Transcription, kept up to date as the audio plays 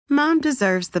Mom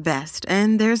deserves the best,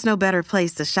 and there's no better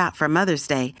place to shop for Mother's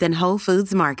Day than Whole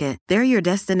Foods Market. They're your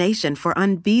destination for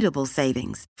unbeatable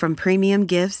savings, from premium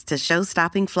gifts to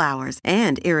show-stopping flowers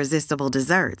and irresistible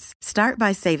desserts. Start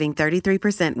by saving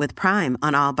 33% with Prime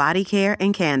on all body care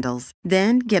and candles.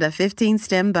 Then get a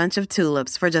 15-stem bunch of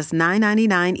tulips for just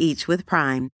 $9.99 each with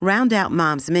Prime. Round out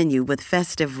Mom's menu with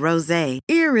festive rosé,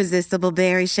 irresistible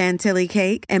berry chantilly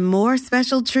cake, and more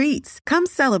special treats. Come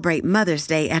celebrate Mother's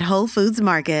Day at Whole Foods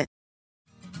Market.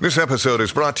 This episode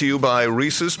is brought to you by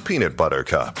Reese's Peanut Butter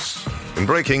Cups. In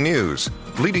breaking news,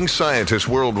 leading scientists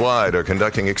worldwide are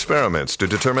conducting experiments to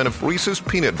determine if Reese's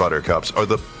Peanut Butter Cups are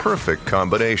the perfect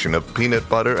combination of peanut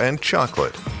butter and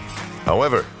chocolate.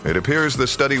 However, it appears the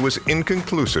study was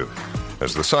inconclusive,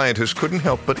 as the scientists couldn't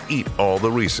help but eat all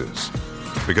the Reese's.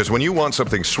 Because when you want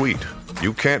something sweet,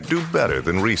 you can't do better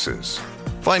than Reese's.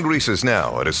 Find Reese's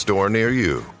now at a store near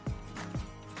you.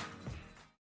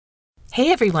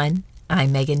 Hey everyone,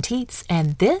 I'm Megan Teets,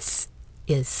 and this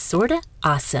is Sorta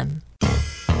Awesome.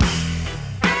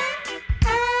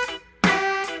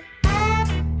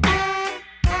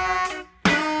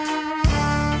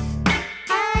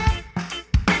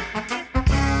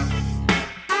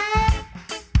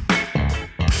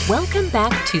 Welcome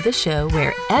back to the show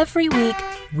where every week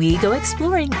we go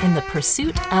exploring in the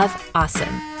pursuit of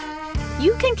awesome.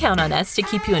 You can count on us to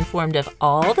keep you informed of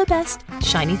all the best,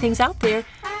 shiny things out there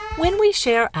when we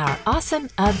share our Awesome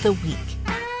of the Week.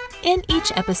 In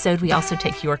each episode, we also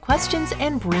take your questions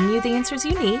and bring you the answers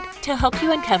you need to help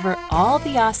you uncover all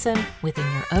the awesome within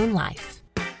your own life.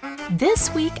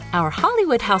 This week, our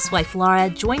Hollywood housewife Laura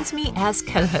joins me as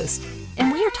co-host,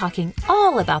 and we are talking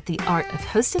all about the art of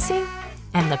hostessing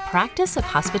and the practice of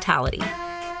hospitality.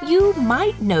 You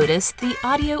might notice the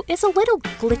audio is a little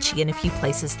glitchy in a few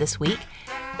places this week,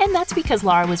 and that's because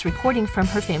Laura was recording from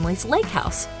her family's lake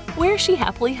house, where she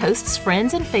happily hosts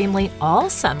friends and family all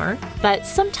summer, but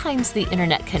sometimes the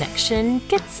internet connection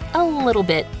gets a little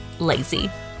bit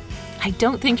lazy. I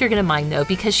don't think you're going to mind though,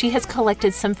 because she has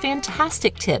collected some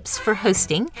fantastic tips for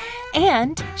hosting,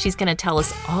 and she's going to tell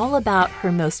us all about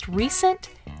her most recent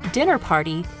dinner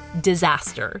party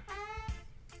disaster.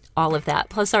 All of that,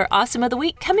 plus our Awesome of the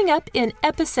Week, coming up in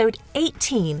episode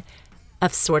 18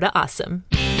 of Sorta Awesome.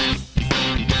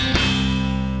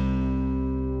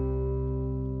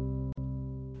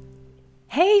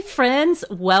 Hey friends,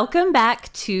 welcome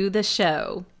back to the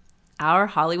show. Our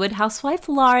Hollywood housewife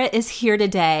Laura is here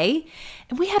today,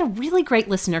 and we had a really great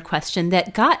listener question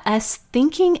that got us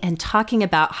thinking and talking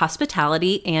about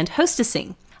hospitality and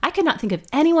hostessing. I could not think of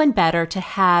anyone better to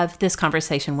have this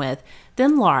conversation with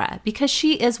than Laura, because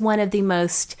she is one of the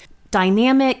most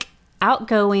dynamic,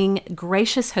 outgoing,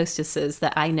 gracious hostesses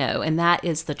that I know, and that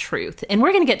is the truth. And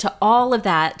we're going to get to all of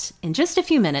that in just a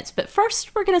few minutes, but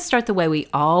first we're going to start the way we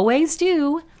always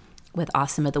do, with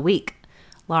Awesome of the Week.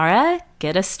 Laura,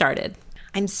 get us started.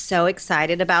 I'm so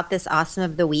excited about this Awesome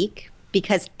of the Week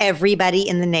because everybody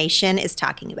in the nation is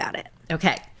talking about it.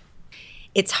 Okay.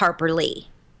 It's Harper Lee.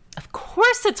 Of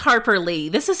course it's Harper Lee.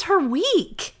 This is her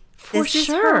week. This is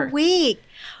her week.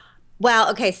 Well,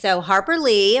 okay, so Harper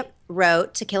Lee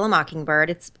wrote To Kill a Mockingbird.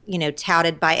 It's,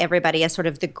 touted by everybody as sort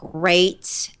of the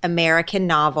great American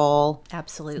novel.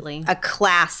 Absolutely. A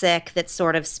classic that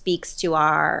sort of speaks to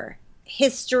our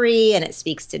history, and it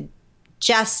speaks to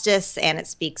justice, and it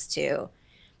speaks to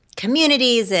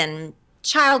communities and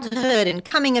childhood and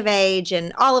coming of age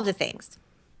and all of the things.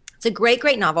 It's a great,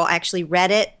 great novel. I actually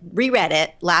reread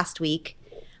it last week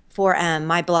for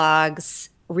my blog's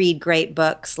Read Great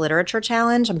Books Literature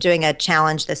Challenge. I'm doing a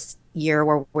challenge this year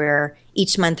where we're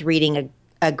each month reading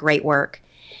a great work.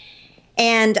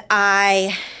 And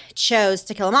I chose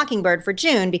To Kill a Mockingbird for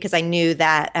June because I knew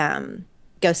that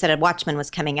Go Set a Watchman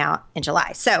was coming out in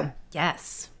July. So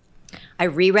yes, I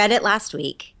reread it last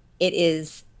week. It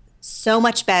is so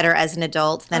much better as an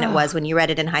adult than it was when you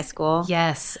read it in high school.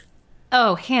 Yes.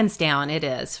 Oh, hands down, it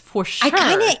is, for sure.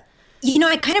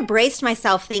 I kind of braced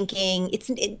myself thinking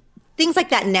things like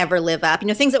that never live up.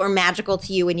 Things that were magical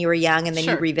to you when you were young, and then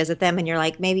you revisit them and you're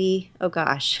like, maybe, oh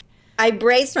gosh. I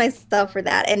braced myself for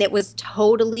that, and it was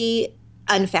totally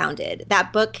unfounded.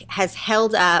 That book has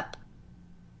held up,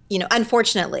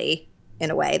 unfortunately, in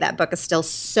a way. That book is still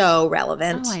so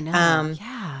relevant. Oh, I know.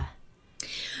 Yeah.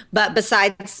 But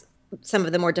besides some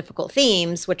of the more difficult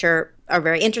themes, which are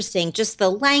very interesting, just the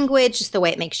language, just the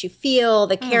way it makes you feel,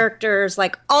 the characters,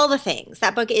 like all the things.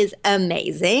 That book is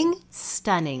amazing.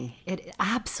 Stunning. It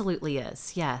absolutely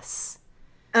is, yes.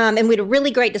 And we had a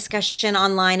really great discussion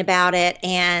online about it,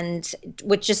 and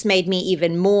which just made me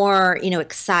even more,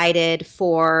 excited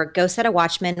for Go Set a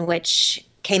Watchman, which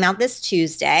came out this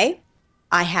Tuesday.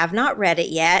 I have not read it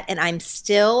yet, and I'm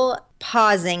still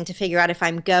pausing to figure out if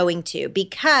I'm going to,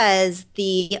 because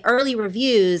the early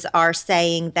reviews are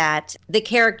saying that the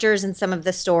characters in some of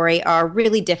the story are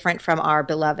really different from our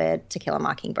beloved To Kill a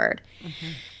Mockingbird.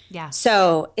 Mm-hmm. Yeah.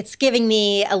 So it's giving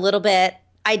me a little bit,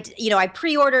 I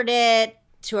pre-ordered it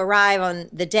to arrive on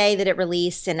the day that it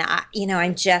released, and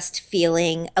I'm just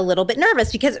feeling a little bit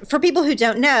nervous because, for people who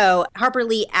don't know, Harper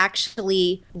Lee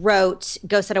actually wrote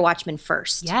Go Set a Watchman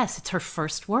first. Yes, it's her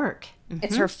first work. Mm-hmm.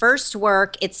 It's her first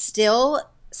work. It's still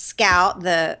Scout,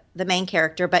 the main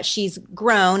character, but she's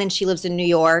grown and she lives in New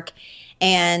York.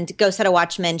 And Go Set a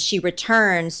Watchman, she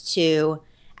returns to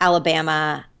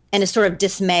Alabama and is sort of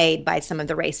dismayed by some of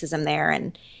the racism there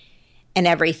and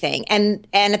everything. And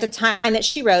at the time that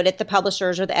she wrote it, the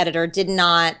publishers or the editor did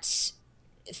not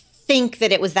think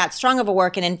that it was that strong of a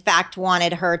work, and in fact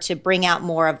wanted her to bring out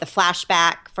more of the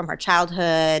flashback from her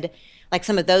childhood. Like,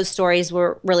 some of those stories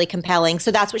were really compelling.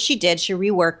 So that's what she did. She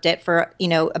reworked it for,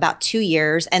 about 2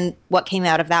 years. And what came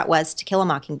out of that was To Kill a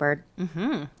Mockingbird.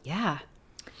 Mm-hmm. Yeah.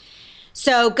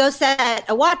 So Go Set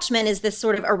a Watchman is this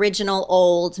sort of original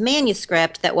old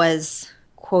manuscript that was,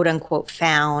 quote unquote,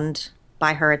 found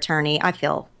by her attorney. I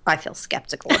feel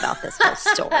skeptical about this whole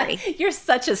story. You're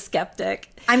such a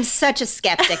skeptic. I'm such a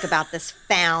skeptic about this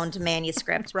found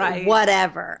manuscript. Right.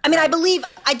 Whatever. I mean,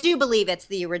 I do believe it's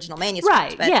the original manuscript.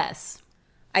 Right. But yes.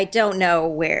 I don't know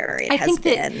where it has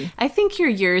been. I think your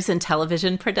years in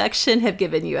television production have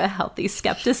given you a healthy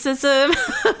skepticism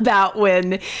about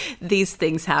when these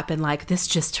things happen. Like, this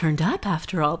just turned up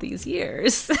after all these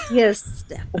years. Yes.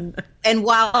 And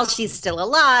while she's still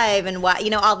alive, and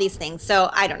all these things. So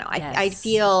I don't know. Yes. I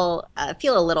feel a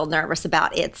little nervous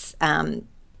about its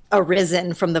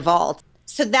arisen from the vault.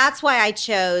 So that's why I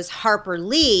chose Harper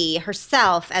Lee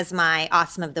herself as my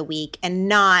Awesome of the Week and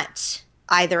not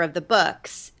either of the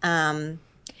books,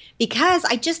 because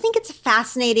I just think it's a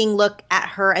fascinating look at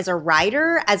her as a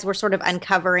writer, as we're sort of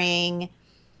uncovering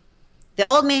the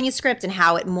old manuscript and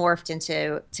how it morphed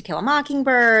into To Kill a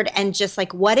Mockingbird, and just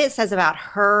like what it says about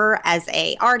her as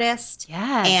a artist.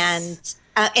 Yes.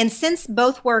 And since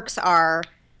both works are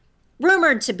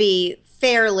rumored to be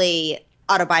fairly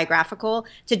autobiographical,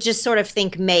 to just sort of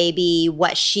think maybe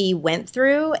what she went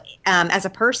through as a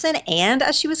person and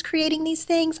as she was creating these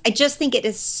things. I just think it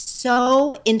is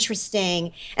so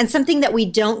interesting and something that we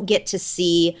don't get to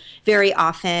see very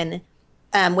often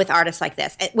with artists like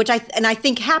this, which I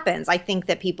think happens. I think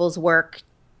that people's work,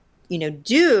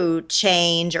 do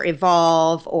change or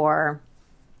evolve or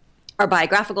are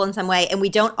biographical in some way, and we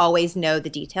don't always know the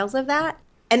details of that.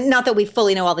 And not that we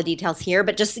fully know all the details here,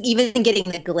 but just even getting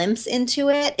the glimpse into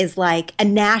it is like a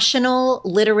national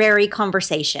literary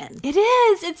conversation. It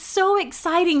is. It's so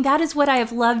exciting. That is what I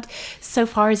have loved so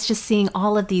far, is just seeing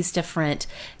all of these different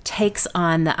takes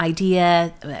on the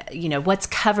idea, what's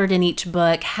covered in each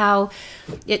book, how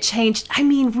it changed. I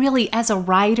mean, really, as a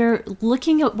writer,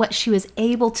 looking at what she was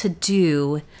able to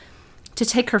do to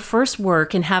take her first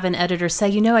work and have an editor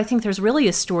say, I think there's really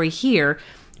a story here,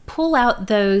 pull out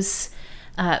those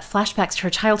flashbacks to her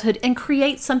childhood and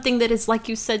create something that is, like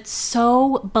you said,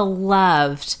 so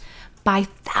beloved by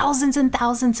thousands and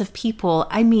thousands of people.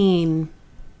 I mean,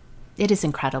 it is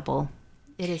incredible.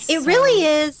 It really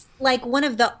is like one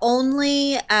of the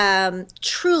only,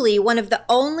 truly one of the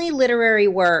only literary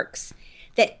works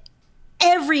that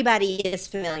everybody is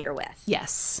familiar with.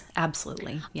 Yes,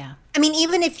 absolutely. Yeah. I mean,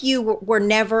 even if you were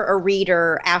never a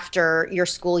reader after your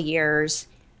school years,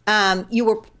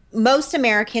 most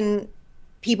American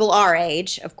people our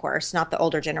age, of course, not the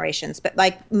older generations, but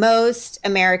like most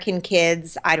American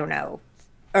kids, I don't know,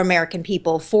 or American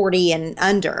people 40 and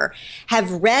under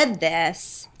have read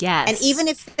this. Yes. And even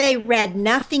if they read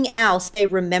nothing else, they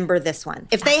remember this one.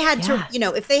 If they had to,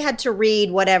 if they had to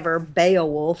read whatever,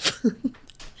 Beowulf,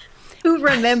 who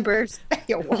remembers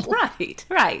Beowulf?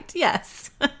 Right,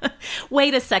 yes.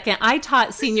 Wait a second. I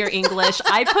taught senior English.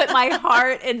 I put my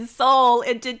heart and soul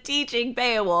into teaching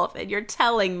Beowulf, and you're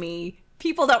telling me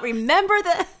people don't remember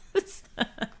this?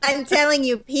 I'm telling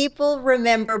you, people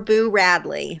remember Boo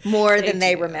Radley more than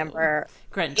they remember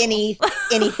Grendel.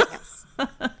 anything else.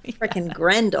 Frickin'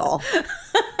 Grendel.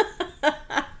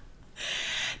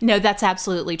 No, that's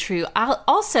absolutely true.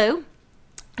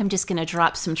 I'm just going to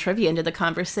drop some trivia into the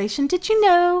conversation. Did you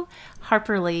know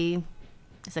Harper Lee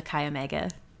is a Chi Omega?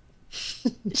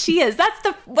 She is. That's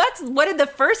one of the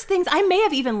first things. I may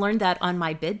have even learned that on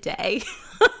my bid day.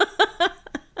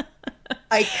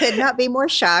 I could not be more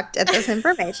shocked at this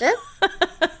information.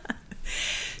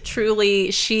 Truly,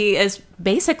 she is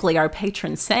basically our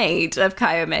patron saint of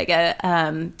Chi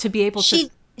Omega. To be able to,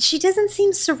 she doesn't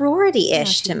seem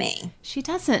sorority-ish to me. She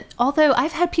doesn't. Although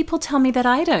I've had people tell me that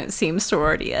I don't seem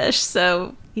sorority-ish,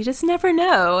 so you just never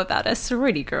know about us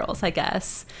sorority girls, I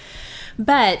guess.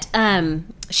 But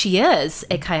she is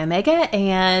a Chi Omega,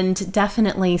 and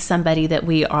definitely somebody that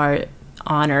we are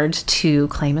honored to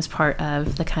claim as part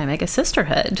of the Chi Omega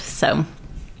sisterhood. So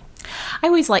I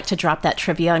always like to drop that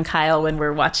trivia on Kyle when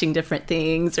we're watching different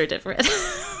things or different.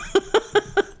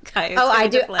 I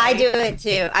do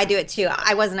it too.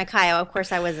 I wasn't a Chi. Of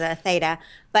course, I was a Theta.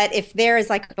 But if there is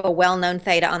like a well-known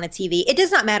Theta on the TV, it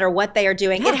does not matter what they are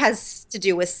doing. Yeah. It has to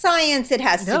do with science. It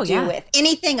has to do with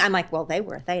anything. I'm like, well, they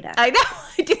were a Theta. I know.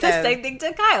 I do the same thing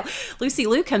to Kyle. Lucy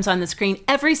Liu comes on the screen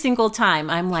every single time.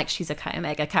 I'm like, she's a Chi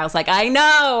Omega. Kyle's like, I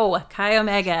know. Chi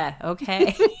Omega.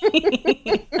 Okay.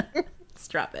 Let's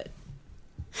drop it.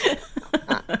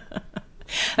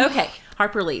 Okay.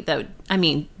 Harper Lee, though, I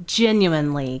mean,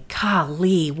 genuinely,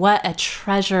 golly, what a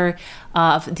treasure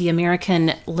of the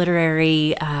American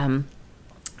literary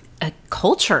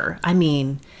culture. I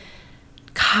mean,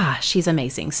 gosh, she's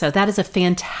amazing. So that is a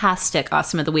fantastic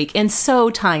Awesome of the Week, and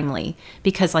so timely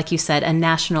because, like you said, a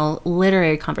national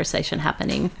literary conversation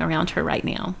happening around her right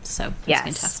now. So that's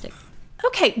fantastic.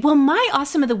 Okay, well, my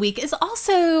Awesome of the Week is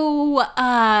also,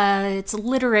 it's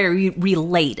literary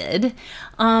related.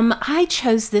 I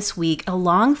chose this week a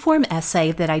long-form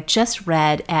essay that I just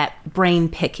read at Brain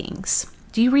Pickings.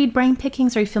 Do you read Brain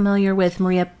Pickings? Are you familiar with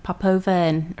Maria Popova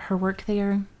and her work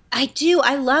there? I do.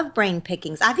 I love Brain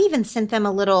Pickings. I've even sent them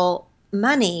a little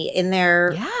money in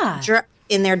their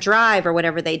in their drive or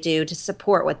whatever they do to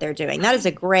support what they're doing. That is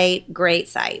a great, great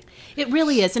site. It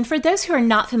really is. And for those who are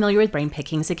not familiar with Brain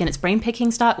Pickings, again, it's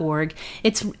brainpickings.org.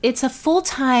 It's a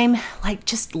full-time, like,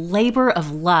 just labor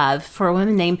of love for a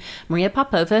woman named Maria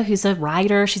Popova, who's a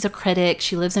writer. She's a critic.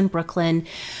 She lives in Brooklyn.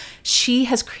 She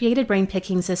has created Brain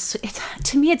Pickings as,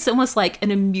 to me, it's almost like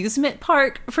an amusement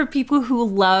park for people who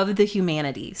love the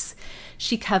humanities.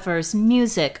 She covers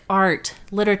music, art,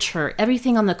 literature,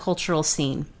 everything on the cultural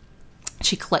scene.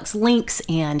 She collects links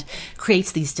and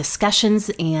creates these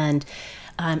discussions and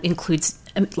includes,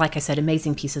 like I said,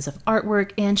 amazing pieces of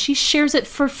artwork. And she shares it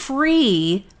for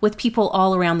free with people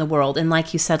all around the world. And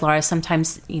like you said, Laura,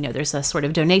 sometimes, there's a sort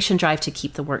of donation drive to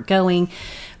keep the work going.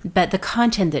 But the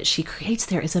content that she creates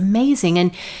there is amazing.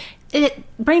 And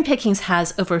Brain Pickings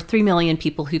has over 3 million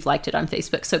people who've liked it on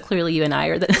Facebook. So clearly you and I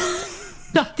are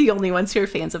not the only ones who are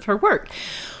fans of her work.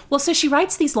 Well, so she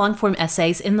writes these long-form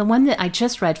essays, and the one that I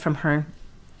just read from her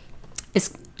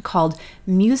is called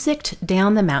Musicked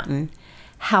Down the Mountain,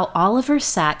 How Oliver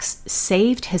Sacks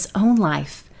Saved His Own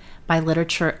Life by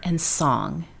Literature and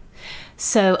Song.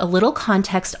 So a little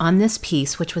context on this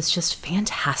piece, which was just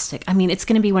fantastic. I mean, it's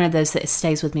going to be one of those that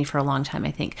stays with me for a long time,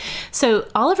 I think. So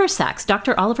Oliver Sacks,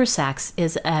 Dr. Oliver Sacks,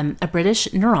 is a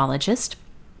British neurologist.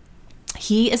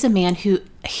 He is a man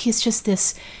he's just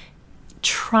this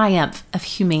triumph of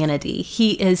humanity.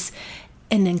 He is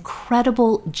an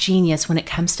incredible genius when it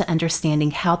comes to understanding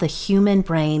how the human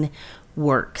brain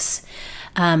works.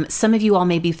 Some of you all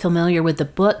may be familiar with the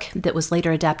book that was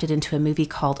later adapted into a movie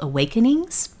called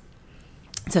Awakenings.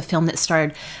 It's a film that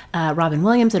starred Robin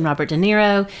Williams and Robert De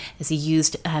Niro as he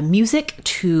used music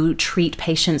to treat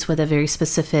patients with a very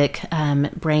specific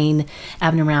brain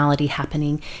abnormality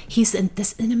happening. He's an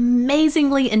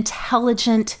amazingly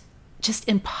intelligent, just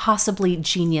impossibly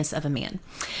genius of a man.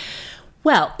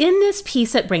 Well, in this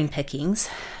piece at Brain Pickings,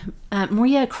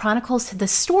 Maria chronicles the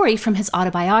story from his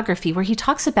autobiography where he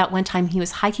talks about one time he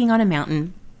was hiking on a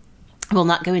mountain. I will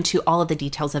not go into all of the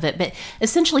details of it, but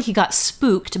essentially he got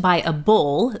spooked by a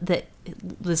bull that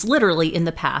was literally in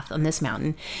the path on this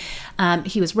mountain.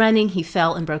 He was running, he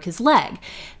fell and broke his leg.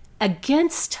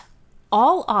 Against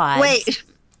all odds...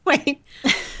 Wait.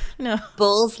 No.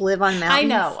 Bulls live on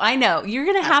mountains? I know. You're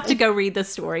going to have to go read the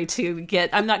story to get...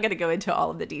 I'm not going to go into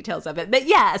all of the details of it. But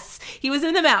yes, he was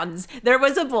in the mountains. There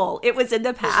was a bull. It was in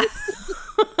the path.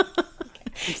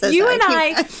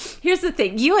 Here's the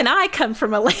thing. You and I come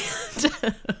from a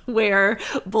land where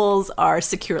bulls are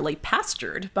securely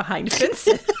pastured behind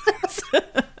fences.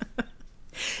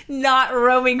 Not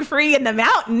roaming free in the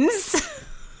mountains.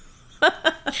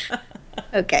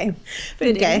 Okay. But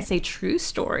it is a true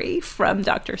story from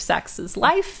Dr. Sacks's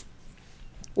life.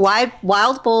 Why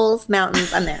wild bulls,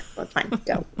 mountains? I'm there. That's fine.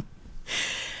 Go.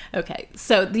 Okay.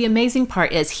 So the amazing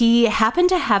part is he happened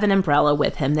to have an umbrella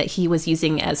with him that he was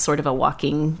using as sort of a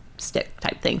walking stick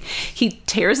type thing. He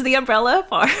tears the umbrella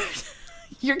apart.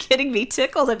 You're getting me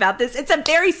tickled about this. It's a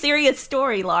very serious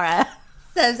story, Laura.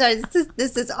 I'm sorry.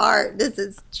 This is art. This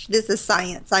is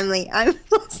science. I'm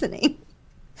listening.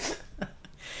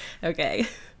 Okay.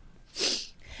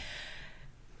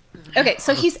 Okay,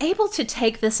 so he's able to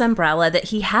take this umbrella that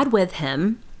he had with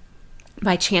him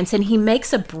by chance, and he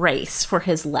makes a brace for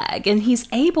his leg, and he's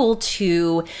able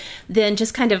to then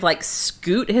just kind of like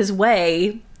scoot his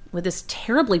way with this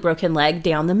terribly broken leg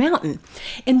down the mountain.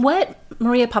 And what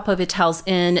Maria Popova tells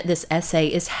in this essay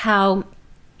is how,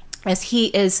 as he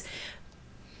is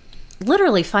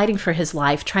literally fighting for his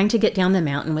life, trying to get down the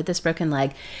mountain with this broken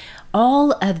leg,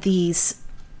 all of these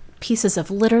pieces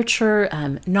of literature,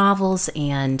 novels,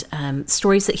 and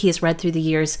stories that he has read through the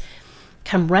years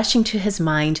come rushing to his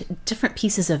mind. Different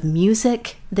pieces of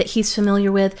music that he's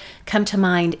familiar with come to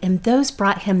mind, and those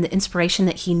brought him the inspiration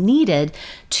that he needed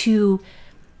to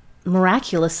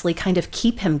miraculously kind of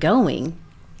keep him going.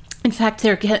 In fact,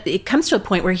 it comes to a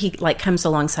point where he like comes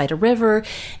alongside a river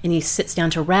and he sits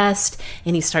down to rest,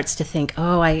 and he starts to think,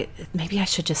 maybe I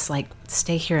should just like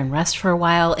stay here and rest for a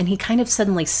while. And he kind of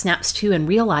suddenly snaps to and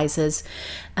realizes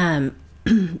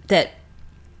that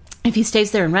if he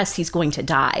stays there and rests, he's going to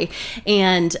die.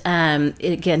 And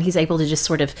again, he's able to just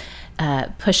sort of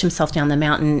push himself down the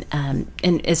mountain,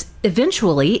 and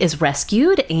eventually is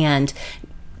rescued and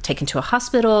taken to a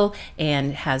hospital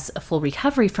and has a full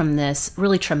recovery from this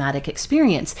really traumatic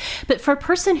experience. But for a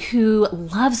person who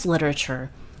loves literature,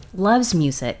 loves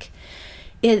music,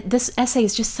 this essay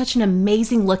is just such an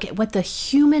amazing look at what the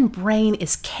human brain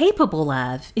is capable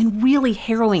of in really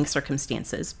harrowing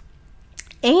circumstances,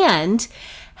 and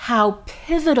how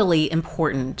pivotally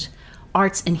important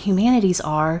arts and humanities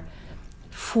are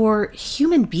for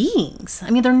human beings. I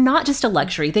mean, they're not just a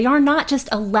luxury. They are not just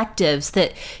electives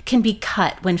that can be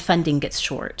cut when funding gets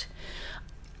short.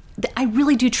 I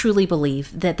really do truly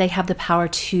believe that they have the power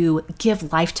to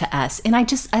give life to us. And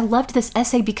I loved this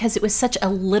essay because it was such a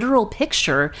literal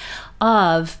picture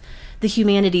of the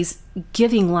humanities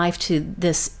giving life to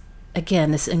this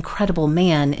incredible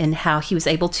man, and how he was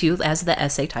able to, as the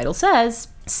essay title says,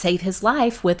 save his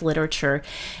life with literature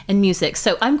and music.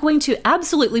 So I'm going to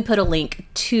absolutely put a link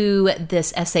to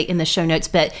this essay in the show notes,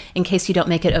 but in case you don't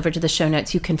make it over to the show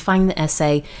notes, you can find the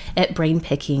essay at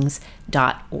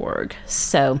brainpickings.org.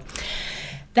 So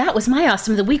that was my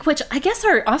Awesome of the Week, which I guess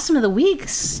our Awesome of the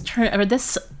Weeks, or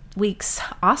this week's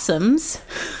Awesomes,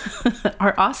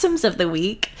 our Awesomes of the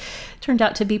Week turned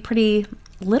out to be pretty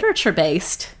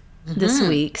literature-based this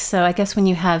week. So I guess when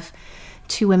you have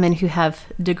two women who have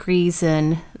degrees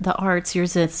in the arts,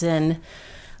 yours is in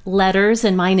letters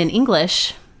and mine in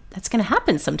English, that's going to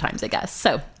happen sometimes, I guess.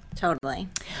 So totally.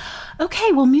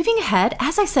 Okay, well, moving ahead,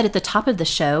 as I said at the top of the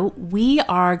show, we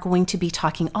are going to be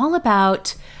talking all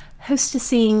about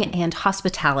hostessing and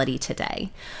hospitality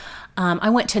today.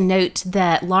 I want to note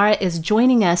that Laura is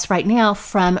joining us right now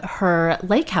from her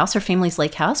lake house, her family's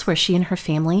lake house, where she and her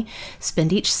family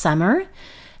spend each summer.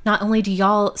 Not only do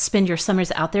y'all spend your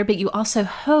summers out there, but you also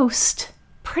host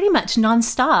pretty much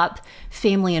nonstop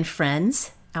family and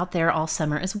friends out there all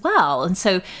summer as well. And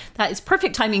so that is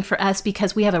perfect timing for us,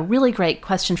 because we have a really great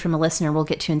question from a listener we'll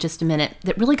get to in just a minute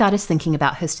that really got us thinking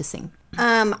about hostessing.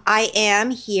 I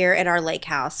am here at our lake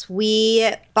house.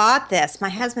 We bought this. My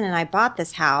husband and I bought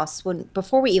this house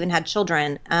before we even had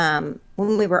children,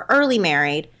 when we were early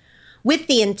married, with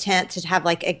the intent to have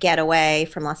like a getaway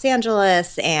from Los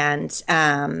Angeles and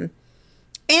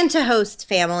to host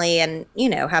family and,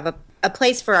 have a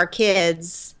place for our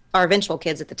kids, our eventual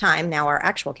kids at the time, now our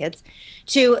actual kids,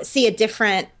 to see a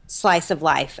different slice of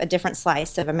life, a different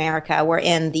slice of America. We're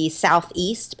in the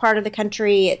southeast part of the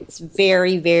country. It's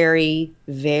very, very,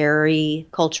 very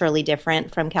culturally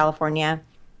different from California.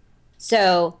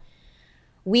 So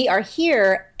we are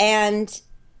here, and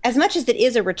as much as it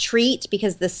is a retreat,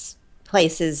 because this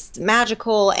place is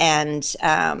magical and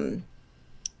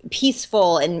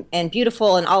peaceful and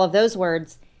beautiful and all of those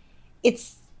words,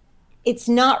 it's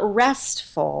not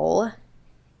restful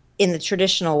in the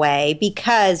traditional way,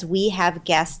 because we have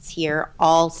guests here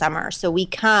all summer. So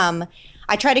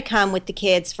I try to come with the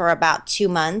kids for about 2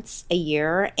 months a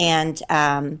year, and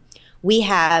we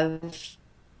have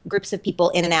groups of people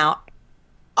in and out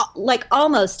like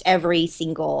almost every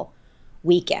single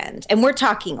weekend. And we're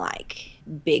talking like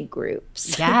big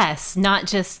groups. Yes, not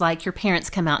just like your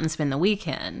parents come out and spend the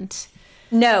weekend.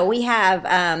 No, we have,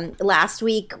 last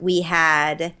week we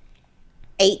had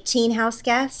 18 house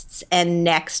guests, and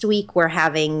next week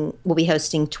we'll be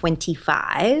hosting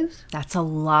 25. That's a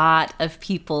lot of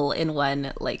people in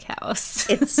one lake house.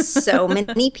 It's so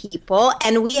many people.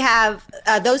 And we have,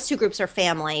 those two groups are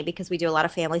family, because we do a lot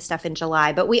of family stuff in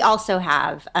July, but we also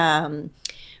have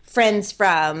friends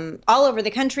from all over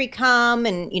the country come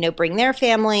and, bring their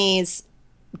families.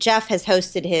 Jeff has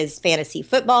hosted his fantasy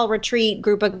football retreat,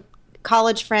 group of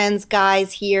college friends,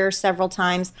 guys here several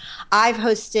times. I've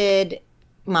hosted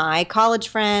my college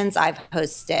friends. I've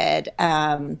hosted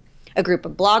a group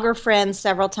of blogger friends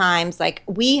several times. Like,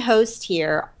 we host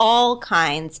here all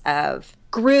kinds of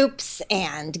groups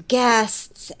and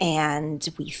guests, and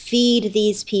we feed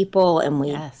these people, and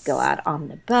we go out on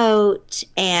the boat,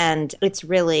 and it's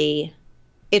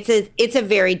a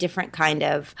very different kind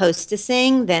of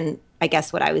hostessing than, I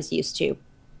guess, what I was used to,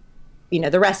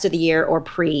 the rest of the year or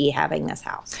pre having this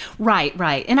house. Right.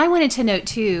 And I wanted to note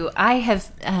too, I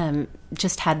have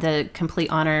just had the complete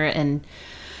honor and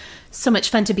so much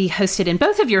fun to be hosted in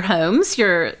both of your homes,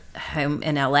 your home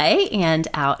in LA and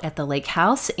out at the lake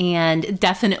house. And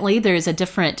definitely there's a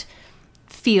different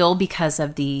feel because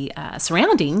of the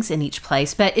surroundings in each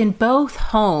place. But in both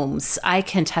homes, I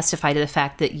can testify to the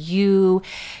fact that you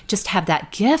just have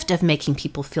that gift of making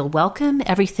people feel welcome.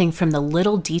 Everything from the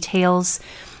little details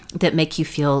that make you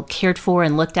feel cared for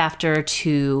and looked after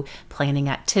to planning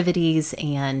activities,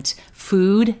 and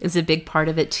food is a big part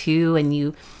of it too. And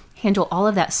you handle all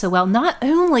of that so well. Not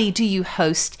only do you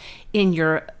host in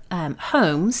your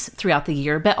homes throughout the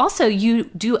year, but also you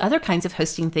do other kinds of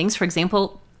hosting things. For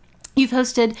example, you've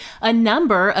hosted a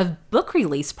number of book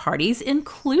release parties,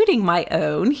 including my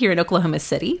own here in Oklahoma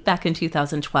City back in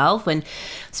 2012 when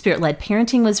Spirit-Led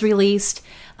Parenting was released.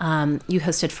 You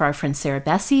hosted for our friend Sarah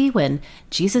Bessey when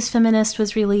Jesus Feminist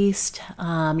was released.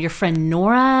 Your friend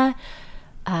Nora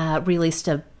released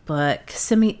a book,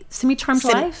 Semi-Charmed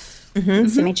Life.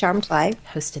 Semi-Charmed Life.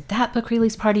 Hosted that book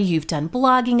release party. You've done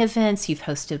blogging events. You've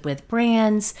hosted with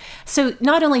brands. So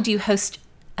not only do you host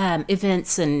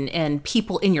events and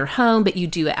people in your home, but you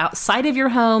do it outside of your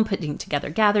home, putting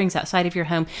together gatherings outside of your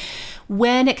home.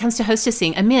 When it comes to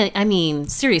hostessing, I mean,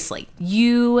 seriously,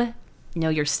 you know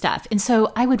your stuff. And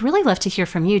so I would really love to hear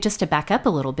from you, just to back up a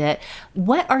little bit.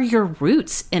 What are your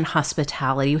roots in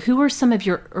hospitality? Who are some of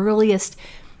your earliest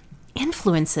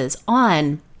influences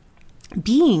on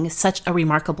being such a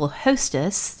remarkable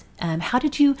hostess? How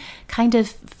did you kind of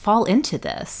fall into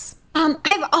this?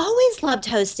 I've always loved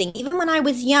hosting, even when I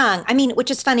was young. I mean, which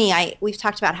is funny. We've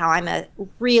talked about how I'm a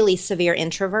really severe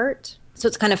introvert. So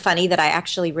it's kind of funny that I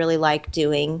actually really like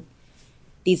doing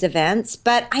these events.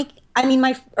 But I mean,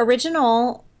 my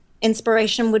original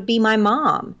inspiration would be my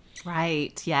mom.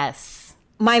 Right. Yes.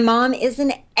 My mom is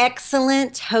an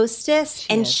excellent hostess,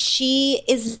 she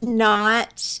is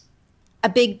not a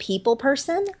big people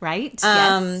person. Right.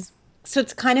 Yes. So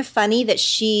it's kind of funny that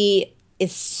she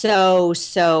is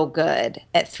so good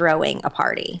at throwing a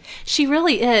party. She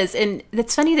really is. And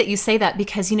it's funny that you say that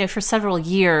because, for several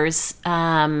years,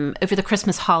 over the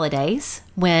Christmas holidays,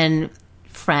 when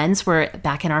friends were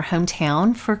back in our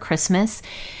hometown for Christmas,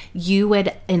 you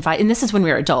would invite, and this is when we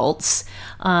were adults,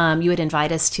 you would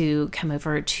invite us to come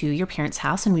over to your parents'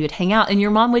 house and we would hang out. And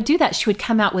your mom would do that. She would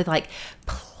come out with like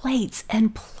plates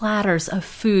and platters of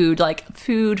food, like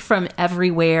food from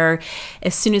everywhere.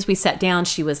 As soon as we sat down,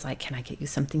 she was like, "Can I get you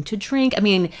something to drink?" I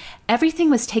mean,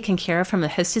 everything was taken care of from the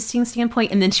hostessing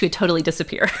standpoint, and then she would totally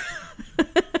disappear.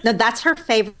 No, that's her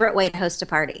favorite way to host a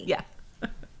party. Yeah.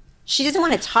 She doesn't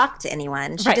want to talk to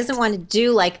anyone. She Right. doesn't want to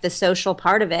do like the social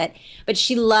part of it, but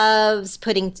she loves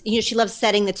she loves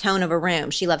setting the tone of a room.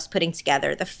 She loves putting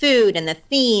together the food and the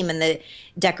theme and the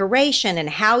decoration and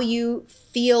how you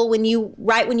feel when you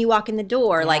walk in the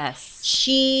door. Yes. Like,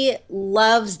 she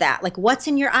loves that. Like, what's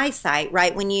in your eyesight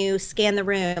right when you scan the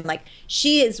room? Like,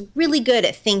 she is really good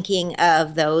at thinking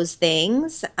of those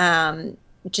things.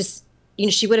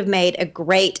 She would have made a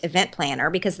great event planner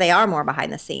because they are more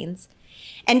behind the scenes.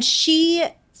 And she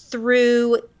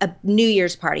threw a big New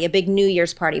Year's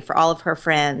party for all of her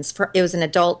friends. It was an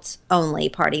adult-only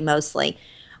party mostly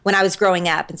when I was growing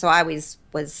up. And so I always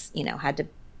was, had to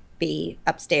be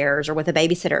upstairs or with a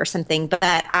babysitter or something.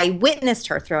 But I witnessed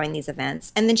her throwing these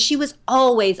events. And then she was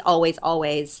always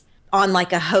on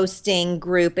like a hosting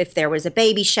group if there was a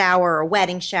baby shower or a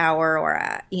wedding shower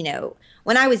or,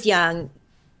 when I was young,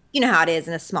 you know how it is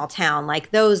in a small town.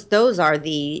 Like those are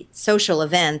the social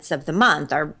events of the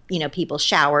month, are, people's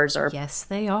showers or Yes,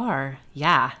 they are.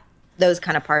 Yeah. those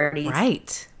kind of parties,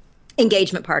 Right.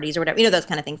 engagement parties or whatever, those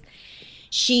kind of things.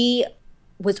 She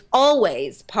was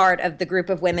always part of the group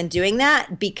of women doing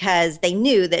that because they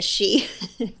knew that she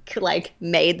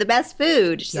made the best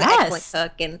food. She's an excellent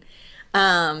cook.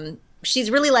 And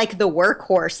she's really like the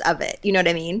workhorse of it. You know what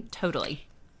I mean? Totally.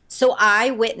 So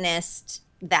I witnessed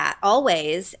that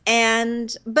always.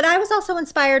 But I was also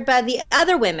inspired by the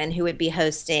other women who would be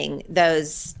hosting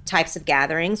those types of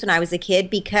gatherings when I was a kid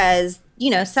because,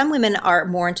 some women are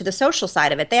more into the social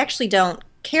side of it. They actually don't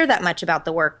care that much about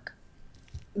the work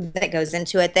that goes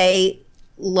into it. They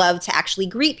love to actually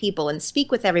greet people and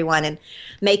speak with everyone and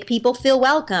make people feel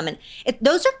welcome. And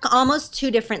those are almost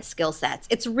two different skill sets.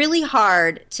 It's really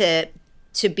hard to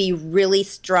be really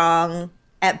strong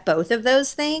at both of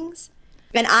those things.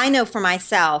 And I know for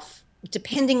myself,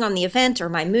 depending on the event or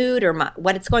my mood or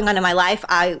what's going on in my life,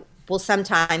 I will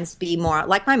sometimes be more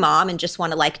like my mom and just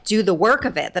want to like do the work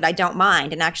of it that I don't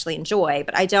mind and actually enjoy,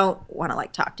 but I don't want to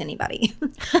like talk to anybody.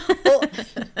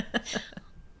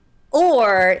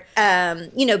 Or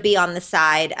be on the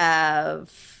side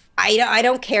of, I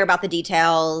don't care about the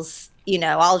details,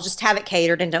 I'll just have it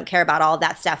catered and don't care about all of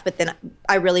that stuff. But then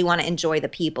I really want to enjoy the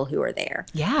people who are there.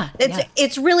 Yeah.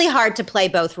 It's really hard to play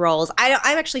both roles. I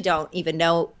actually don't even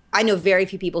know. I know very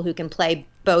few people who can play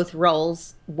both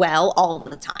roles well all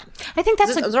the time. I think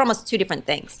those are almost two different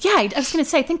things. Yeah, I was going to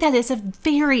say, I think that is a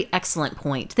very excellent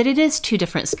point, that it is two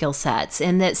different skill sets,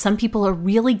 and that some people are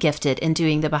really gifted in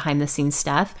doing the behind the scenes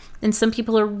stuff, and some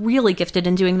people are really gifted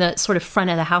in doing the sort of front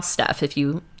of the house stuff, if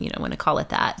you want to call it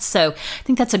that. So I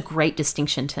think that's a great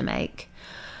distinction to make.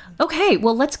 Okay,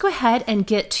 well, let's go ahead and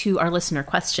get to our listener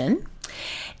question.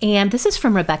 And this is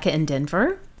from Rebecca in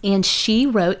Denver. And she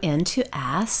wrote in to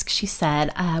ask, she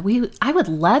said, I would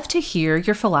love to hear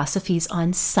your philosophies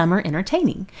on summer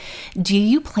entertaining. Do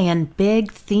you plan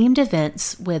big themed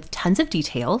events with tons of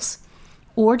details,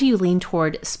 or do you lean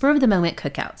toward spur-of-the-moment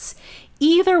cookouts?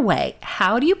 Either way,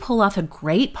 how do you pull off a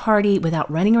great party without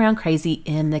running around crazy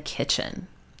in the kitchen?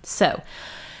 So,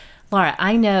 Laura,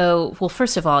 I know, well,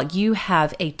 first of all, you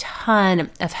have a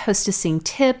ton of hostessing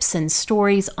tips and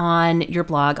stories on your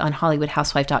blog on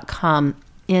HollywoodHousewife.com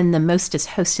in the Mostest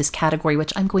Hostess category,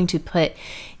 which I'm going to put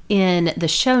in the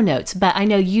show notes. But I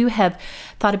know you have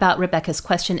thought about Rebecca's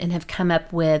question and have come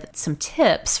up with some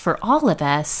tips for all of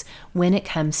us when it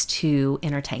comes to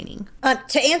entertaining.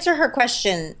 To answer her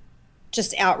question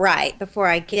just outright, before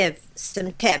I give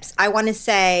some tips, I want to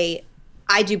say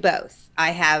I do both.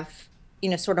 I have,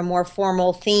 sort of more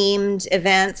formal themed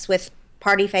events with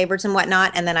party favors and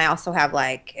whatnot. And then I also have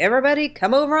like, everybody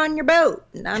come over on your boat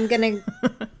and I'm going to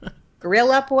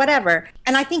grill up whatever.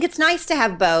 And I think it's nice to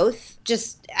have both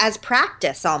just as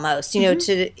practice almost,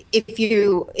 to if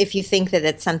you think that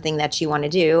it's something that you want to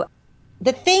do.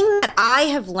 The thing that I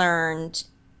have learned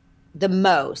the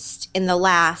most in the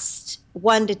last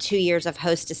 1 to 2 years of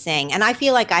hostessing, and I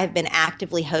feel like I have been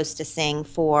actively hostessing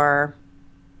for,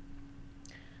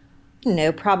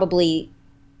 probably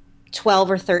 12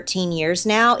 or 13 years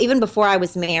now. Even before I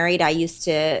was married, I used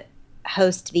to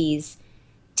host these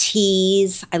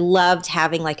teas. I loved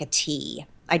having like a tea.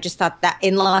 I just thought that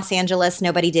in Los Angeles,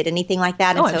 nobody did anything like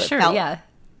that. And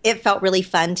it felt really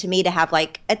fun to me to have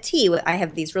like a tea. I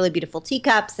have these really beautiful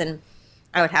teacups and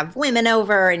I would have women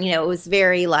over and, it was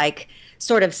very like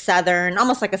sort of Southern,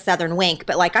 almost like a Southern wink,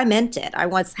 but like I meant it. I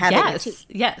was having a tea.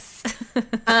 Yes.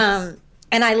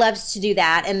 And I loved to do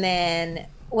that. And then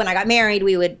when I got married,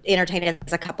 we would entertain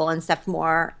as a couple and stuff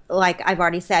more, like I've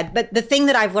already said. But the thing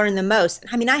that I've learned the most,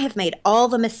 I have made all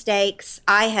the mistakes.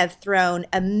 I have thrown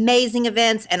amazing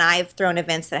events, and I have thrown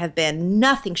events that have been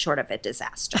nothing short of a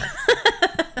disaster.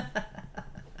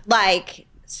 like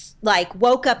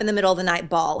woke up in the middle of the night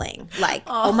bawling. Like,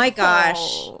 oh my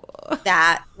gosh,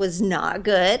 that was not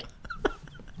good.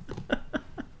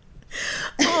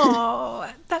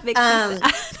 That makes me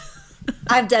sad.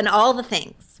 I've done all the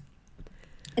things.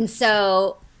 And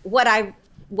so what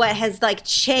has like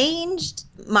changed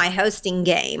my hosting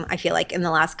game, I feel like in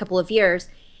the last couple of years,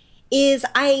 is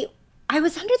I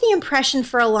was under the impression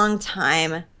for a long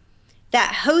time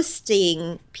that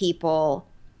hosting people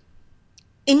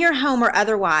in your home or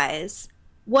otherwise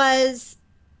was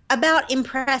about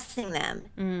impressing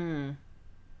them.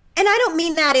 And I don't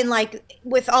mean that in like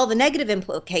with all the negative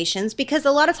implications, because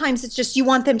a lot of times it's just you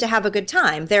want them to have a good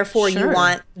time. Therefore, you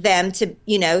want them to,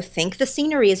 think the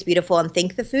scenery is beautiful and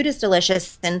think the food is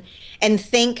delicious and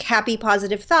think happy,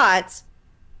 positive thoughts,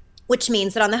 which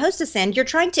means that on the hostess end, you're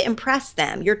trying to impress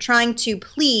them. You're trying to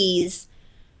please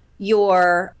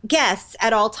your guests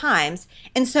at all times.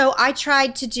 And so I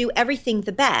tried to do everything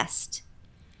the best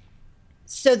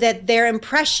so that their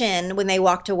impression when they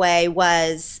walked away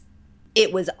was,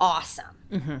 it was awesome.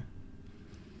 Mm-hmm.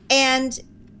 And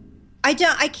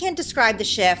I can't describe the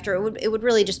shift, or it would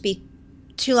really just be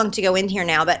too long to go in here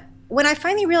now. But when I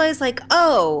finally realized, like,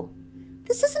 oh,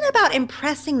 this isn't about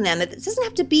impressing them. This doesn't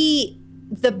have to be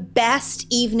the best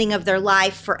evening of their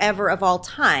life forever of all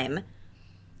time.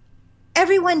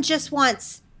 Everyone just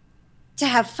wants to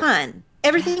have fun.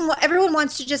 Everyone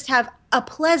wants to just have a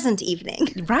pleasant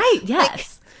evening. Right,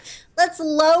 yes. Let's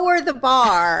lower the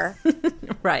bar.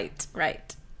 Right.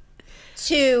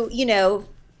 To,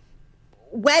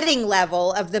 wedding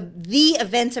level of the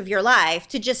event of your life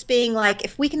to just being like,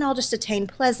 if we can all just attain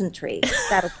pleasantry,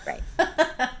 that'll be great.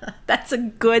 That's a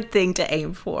good thing to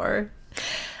aim for.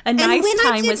 A nice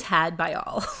time was had by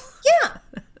all. Yeah.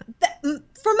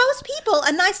 For most people,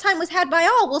 a nice time was had by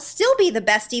all will still be the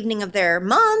best evening of their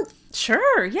month.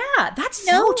 Sure, yeah. That's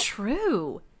so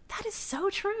true. That is so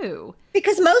true.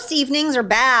 Because most evenings are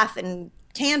bath and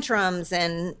tantrums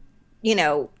and,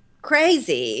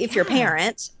 crazy if you're a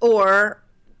parent, or,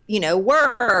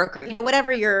 work,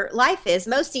 whatever your life is.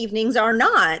 Most evenings are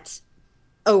not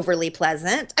overly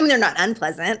pleasant. I mean, they're not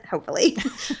unpleasant, hopefully.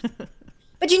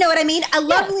 But you know what I mean? A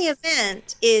lovely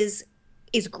event is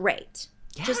great.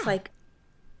 Yeah. Just like,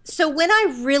 so when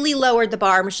I really lowered the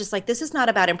bar and was just like, this is not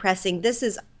about impressing. This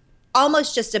is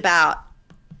almost just about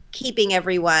keeping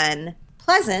everyone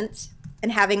pleasant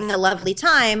and having a lovely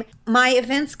time. My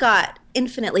events got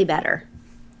infinitely better.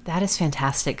 That is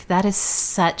fantastic. That's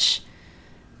such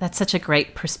a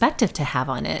great perspective to have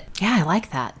on it. Yeah, I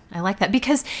like that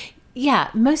because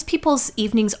most people's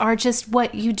evenings are just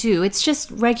what you do. It's just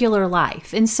regular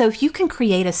life. And so if you can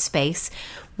create a space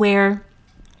where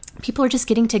people are just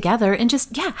getting together and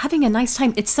just, having a nice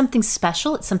time, it's something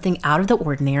special. It's something out of the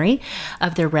ordinary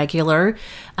of their regular,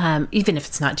 even if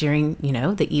it's not during,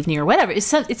 the evening or whatever. It's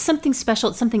something special.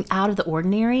 It's something out of the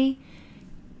ordinary.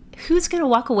 Who's going to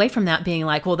walk away from that being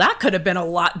like, well, that could have been a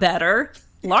lot better.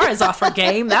 Laura's off her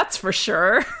game, that's for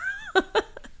sure.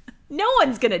 No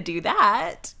one's going to do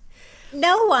that.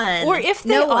 No one. Or if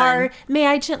they are, may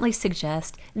I gently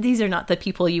suggest, these are not the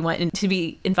people you want to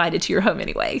be invited to your home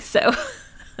anyway. So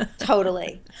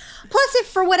totally. Plus, if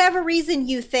for whatever reason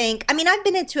you think, I mean, I've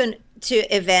been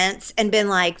to events and been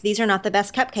like, these are not the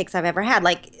best cupcakes I've ever had.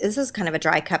 Like, this is kind of a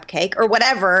dry cupcake or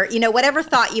whatever, whatever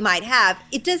thought you might have.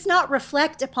 It does not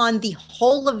reflect upon the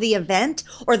whole of the event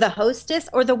or the hostess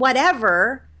or the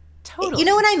whatever. Totally. You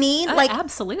know what I mean?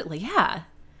 Absolutely. Yeah.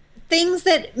 Things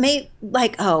that may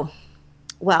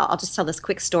well, I'll just tell this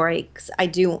quick story because I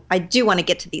do want to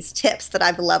get to these tips that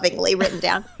I've lovingly written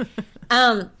down.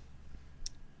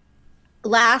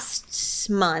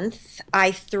 Last month,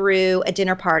 I threw a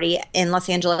dinner party in Los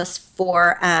Angeles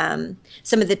for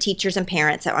some of the teachers and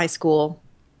parents at my school,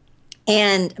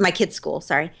 and my kids' school,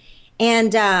 sorry.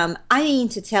 And I mean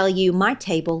to tell you, my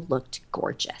table looked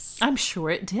gorgeous. I'm sure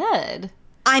it did.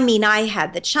 I mean, I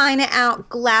had the china out,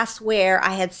 glassware. I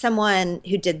had someone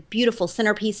who did beautiful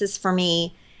centerpieces for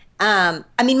me. I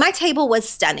mean, my table was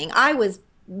stunning. I was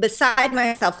beside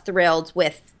myself thrilled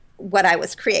with what I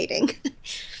was creating.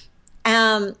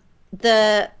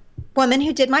 The woman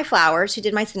who did my flowers, who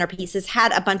did my centerpieces,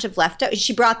 had a bunch of leftovers.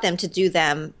 She brought them to do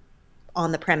them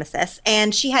on the premises,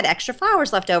 and she had extra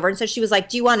flowers left over. And so she was like,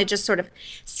 do you want to just sort of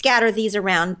scatter these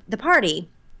around the party?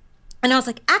 And I was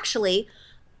like, actually,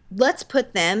 let's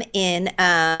put them in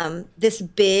this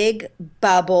big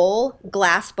bubble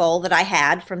glass bowl that I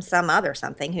had from some other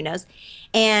something, who knows.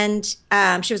 And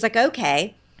she was like,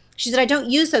 okay. She said, I don't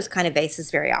use those kind of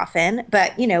vases very often,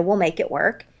 but, we'll make it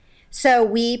work. So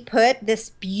we put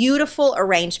this beautiful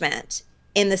arrangement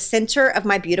in the center of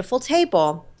my beautiful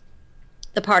table.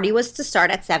 The party was to start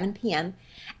at 7 p.m.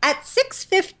 At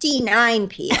 6:59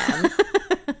 p.m.,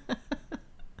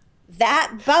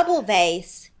 that bubble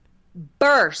vase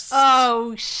burst.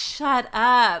 Oh, shut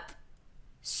up.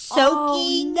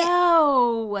 Soaking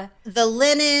the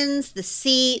linens, the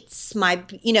seats, Laura.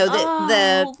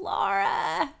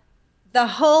 The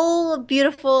whole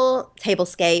beautiful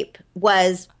tablescape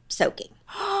was soaking.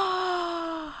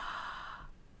 I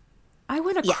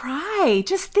want to cry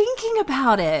just thinking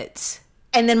about it.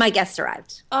 And then my guests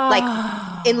arrived,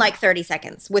 in 30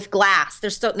 seconds with glass.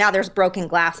 There's broken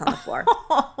glass on the floor.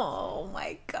 Oh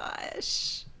my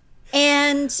gosh.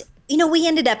 And, we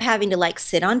ended up having to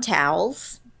sit on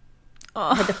towels.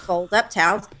 Had to fold up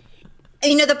towels.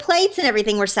 And, the plates and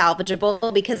everything were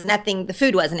salvageable because the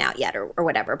food wasn't out yet or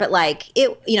whatever. But I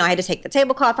had to take the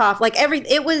tablecloth off.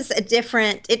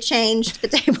 It changed the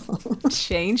table.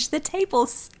 Changed the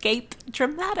tablescape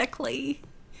dramatically.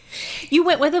 You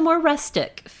went with a more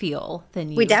rustic feel than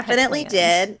you. We definitely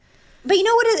did. But you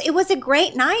know what? It was a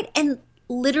great night, and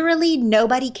literally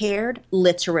nobody cared.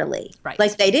 Literally. Right.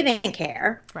 They didn't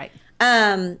care. Right.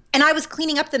 And I was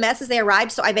cleaning up the mess as they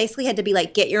arrived, so I basically had to be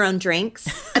get your own drinks.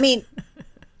 I mean,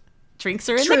 drinks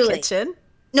are in the kitchen.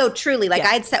 No, truly. I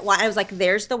had set wine. I was like,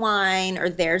 there's the wine, or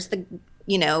there's the,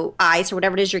 ice, or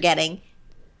whatever it is you're getting.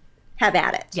 Have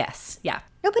at it. Yes. Yeah.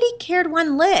 Nobody cared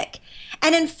one lick.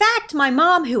 And in fact, my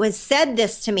mom, who has said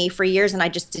this to me for years, and I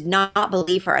just did not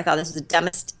believe her. I thought this was the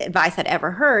dumbest advice I'd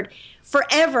ever heard.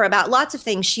 Forever, about lots of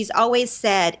things, she's always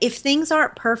said, if things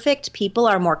aren't perfect, people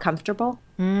are more comfortable.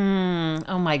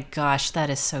 Oh my gosh, that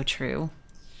is so true.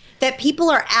 That people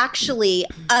are actually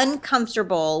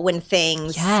uncomfortable when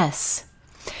things Yes.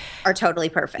 are totally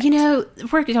perfect. You know,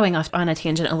 we're going off on a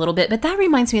tangent a little bit, but that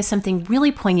reminds me of something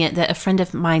really poignant that a friend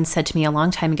of mine said to me a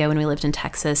long time ago when we lived in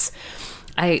Texas.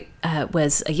 I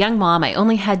was a young mom. I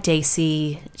only had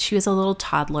Daisy. She was a little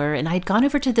toddler. And I had gone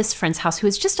over to this friend's house who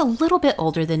was just a little bit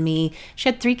older than me. She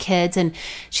had 3 kids, and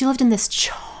she lived in this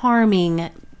charming,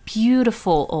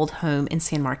 beautiful old home in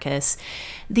San Marcos.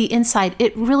 The inside,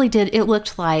 it really did, it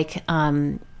looked like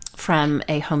from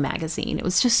a home magazine. It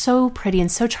was just so pretty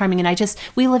and so charming. And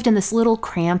we lived in this little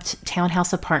cramped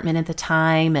townhouse apartment at the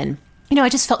time. And you know, I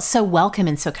just felt so welcome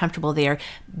and so comfortable there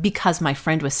because my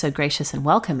friend was so gracious and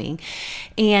welcoming.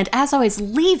 And as I was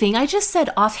leaving, I just said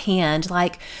offhand,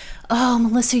 like, "Oh,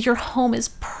 Melissa, your home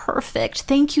is perfect.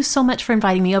 Thank you so much for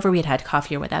inviting me over. We had had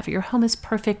coffee or whatever. Your home is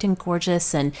perfect and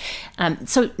gorgeous." And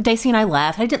so Daisy and I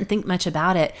left. I didn't think much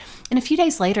about it. And a few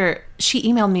days later, she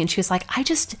emailed me and she was like, I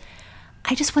just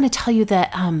want to tell you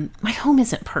that my home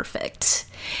isn't perfect.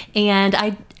 And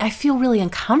I feel really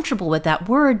uncomfortable with that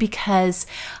word because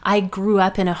I grew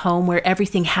up in a home where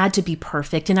everything had to be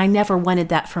perfect, and I never wanted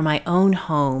that for my own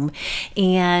home.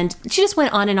 And she just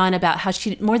went on and on about how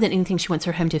she, more than anything, she wants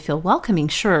her home to feel welcoming,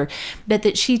 sure, but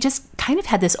that she just kind of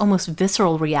had this almost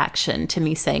visceral reaction to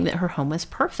me saying that her home was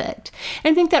perfect.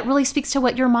 And I think that really speaks to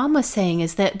what your mom was saying,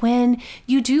 is that when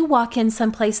you do walk in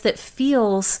someplace that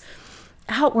feels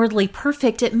outwardly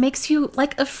perfect, it makes you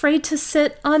like afraid to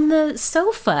sit on the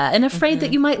sofa and afraid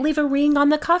that you might leave a ring on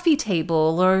the coffee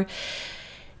table, or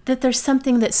that there's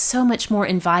something that's so much more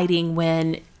inviting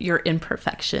when your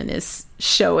imperfection is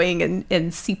showing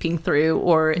and seeping through,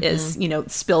 or is, you know,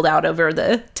 spilled out over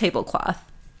the tablecloth.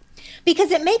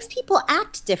 Because it makes people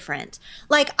act different.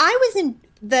 Like, I was in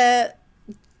the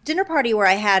dinner party where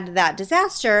I had that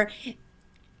disaster.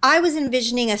 I was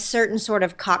envisioning a certain sort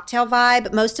of cocktail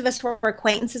vibe. Most of us were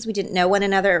acquaintances. We didn't know one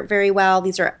another very well.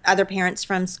 These are other parents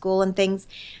from school and things.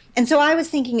 And so I was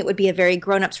thinking it would be a very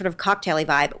grown-up sort of cocktail-y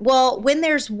vibe. Well, when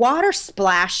there's water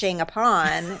splashing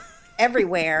upon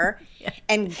everywhere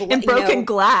and broken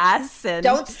glass. And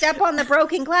don't step on the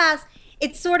broken glass,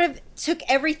 it sort of took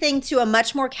everything to a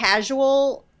much more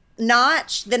casual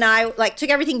notch than took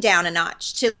everything down a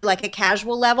notch to like a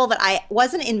casual level that I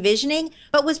wasn't envisioning,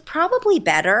 but was probably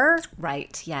better.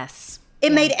 Right. Yes.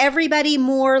 It made everybody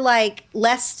more like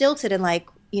less stilted and like,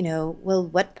 you know, well,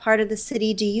 what part of the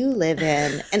city do you live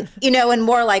in? And, you know, and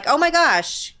more like, oh my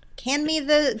gosh, hand me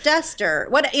the duster.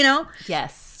 What, you know?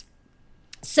 Yes.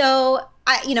 So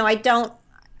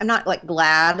I'm not like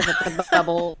glad that the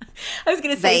bubble I was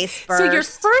going to say, vase burst. So your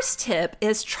first tip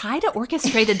is try to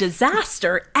orchestrate a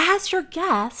disaster as your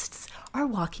guests are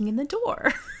walking in the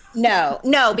door. No,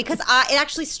 because it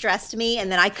actually stressed me,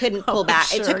 and then I couldn't pull back.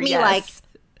 Sure, it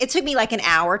took me like an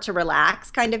hour to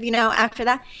relax, kind of, you know, after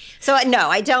that. So no,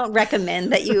 I don't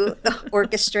recommend that you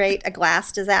orchestrate a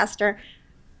glass disaster.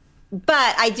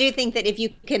 But I do think that if you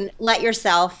can let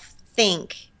yourself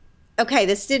think, okay,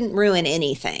 this didn't ruin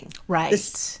anything. Right.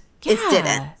 This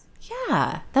didn't.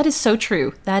 Yeah, that is so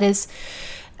true. That is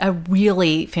a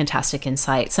really fantastic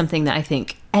insight, something that I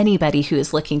think anybody who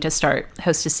is looking to start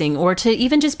hostessing or to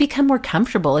even just become more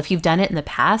comfortable, if you've done it in the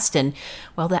past, and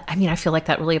I feel like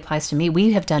that really applies to me.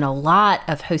 We have done a lot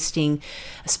of hosting,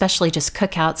 especially just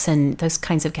cookouts and those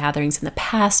kinds of gatherings in the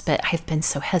past, but I've been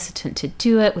so hesitant to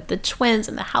do it with the twins,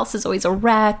 and the house is always a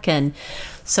wreck. And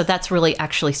so that's really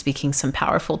actually speaking some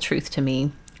powerful truth to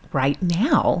me right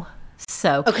now.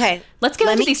 So okay, let's get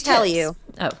into these tips. Let me tell you.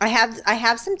 Oh. I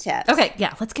have some tips. Okay,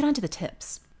 yeah, let's get on to the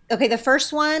tips. Okay, the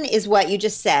first one is what you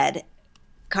just said,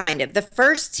 kind of. The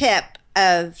first tip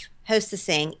of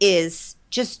hostessing is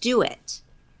just do it.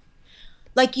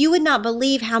 Like, you would not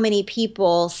believe how many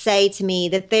people say to me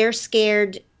that they're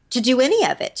scared to do any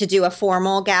of it, to do a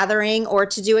formal gathering or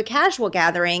to do a casual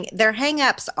gathering. Their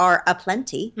hang-ups are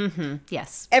aplenty. Mm-hmm.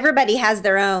 Yes. Everybody has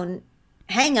their own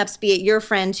hang-ups, be it your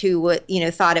friend who would,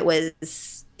 thought it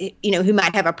was, who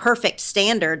might have a perfect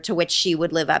standard to which she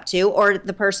would live up to, or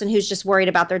the person who's just worried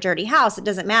about their dirty house. It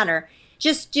doesn't matter.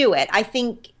 Just do it. I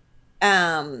think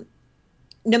no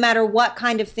matter what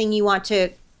kind of thing you want to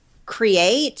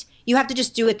create, you have to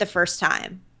just do it the first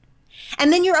time.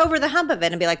 And then you're over the hump of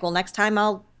it and be like, well, next time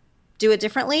I'll do it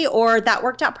differently, or that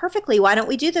worked out perfectly. Why don't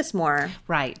we do this more?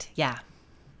 Right. Yeah.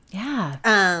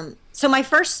 Yeah. So my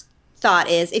first thought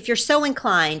is, if you're so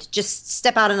inclined, just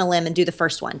step out on a limb and do the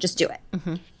first one. Just do it.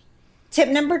 Mm-hmm. Tip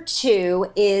number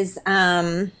 2 is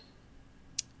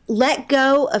let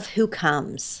go of who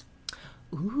comes.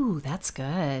 Ooh, that's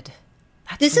good.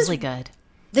 That's really good.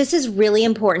 This is really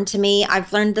important to me.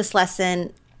 I've learned this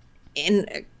lesson in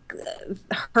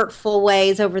hurtful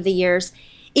ways over the years.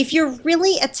 If you're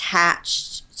really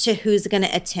attached to who's going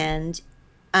to attend,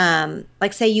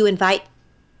 like say you invite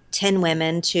 10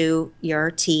 women to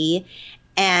your tea,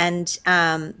 and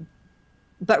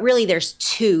but really there's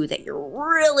 2 that you're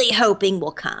really hoping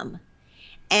will come,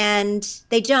 and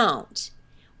they don't.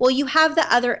 Well, you have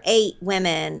the other 8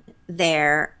 women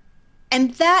there,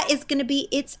 and that is going to be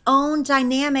its own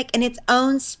dynamic and its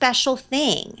own special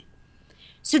thing.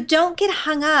 So don't get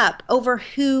hung up over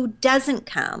who doesn't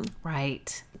come.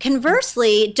 Right.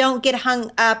 Conversely, don't get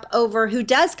hung up over who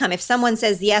does come. If someone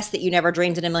says yes that you never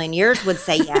dreamed in a million years would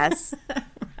say yes. Right.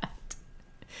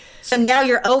 So now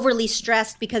you're overly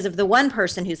stressed because of the one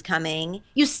person who's coming.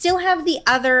 You still have the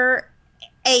other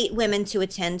 8 women to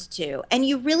attend to. And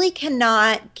you really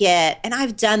cannot get, and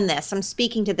I've done this, I'm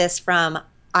speaking to this from,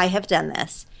 I have done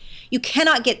this. You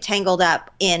cannot get tangled up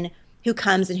in who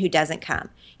comes and who doesn't come.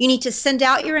 You need to send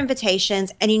out your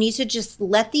invitations, and you need to just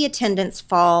let the attendance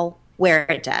fall where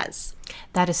it does.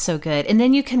 That is so good. And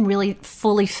then you can really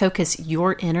fully focus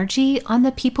your energy on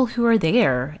the people who are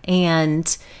there.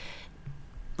 And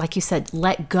like you said,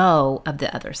 let go of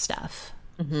the other stuff.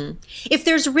 Mm-hmm. If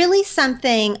there's really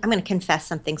something, I'm going to confess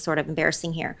something sort of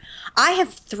embarrassing here. I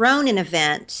have thrown an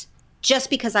event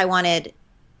just because I wanted,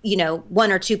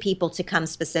 1 or 2 people to come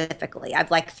specifically.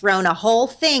 I've like thrown a whole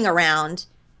thing around,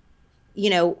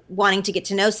 wanting to get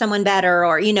to know someone better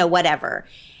or, whatever.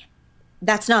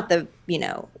 That's not the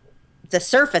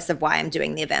surface of why I'm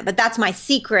doing the event, but that's my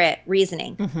secret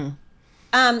reasoning.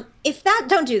 Mm-hmm.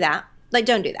 Don't do that. Like,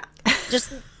 don't do that.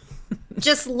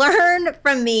 Just learn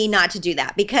from me not to do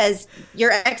that, because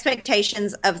your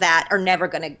expectations of that are never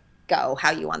going to go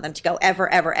how you want them to go,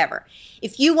 ever, ever, ever.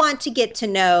 If you want to get to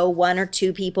know 1 or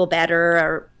 2 people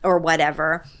better or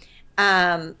whatever,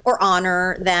 or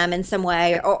honor them in some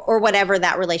way or whatever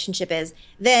that relationship is,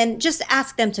 then just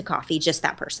ask them to coffee, just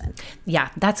that person. Yeah,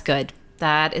 that's good.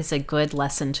 That is a good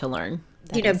lesson to learn.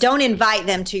 Don't invite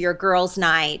them to your girls'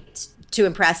 night to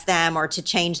impress them or to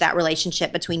change that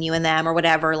relationship between you and them or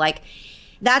whatever. Like,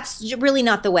 that's really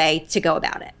not the way to go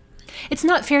about it. It's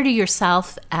not fair to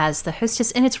yourself as the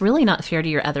hostess, and it's really not fair to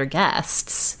your other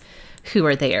guests who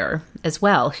are there as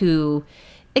well, who,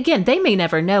 again, they may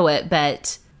never know it,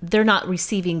 but they're not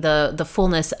receiving the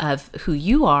fullness of who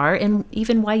you are and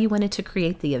even why you wanted to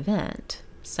create the event.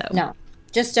 So no,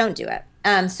 just don't do it.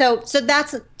 So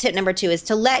that's tip number 2, is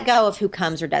to let go of who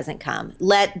comes or doesn't come.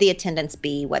 Let the attendance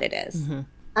be what it is.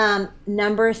 Mm-hmm.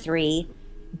 Number 3,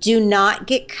 do not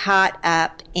get caught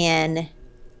up in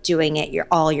doing it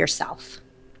all yourself.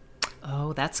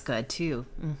 Oh, that's good too.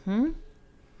 Mm-hmm.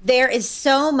 There is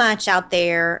so much out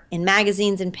there in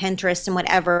magazines and Pinterest and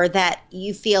whatever that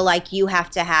you feel like you have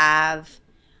to have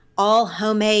all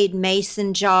homemade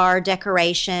mason jar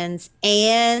decorations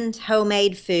and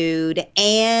homemade food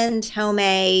and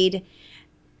homemade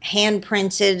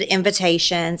hand-printed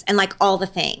invitations and like all the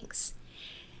things.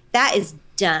 That is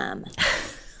dumb.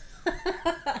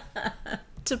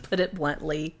 To put it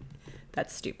bluntly,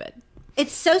 that's stupid.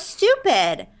 It's so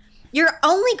stupid. You're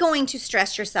only going to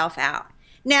stress yourself out.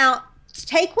 Now,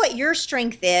 take what your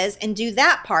strength is and do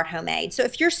that part homemade. So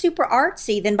if you're super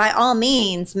artsy, then by all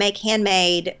means, make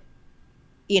handmade,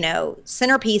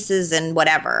 centerpieces and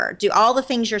whatever. Do all the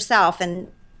things yourself and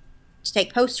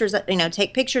take posters,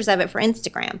 take pictures of it for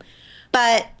Instagram.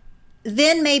 But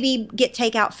then maybe get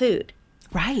takeout food.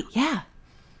 Right, yeah.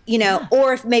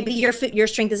 Or if maybe your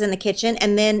strength is in the kitchen,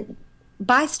 and then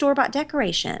buy store-bought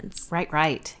decorations.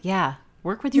 Right, yeah.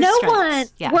 Work with your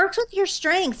strengths. No one works with your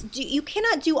strengths. You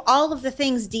cannot do all of the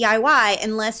things DIY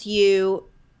unless you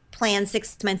plan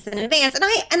 6 months in advance. And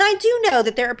I do know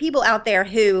that there are people out there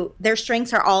who their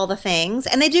strengths are all the things,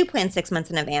 and they do plan 6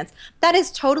 months in advance. That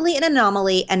is totally an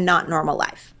anomaly and not normal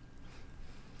life.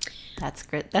 That's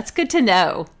great. That's good to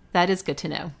know. That is good to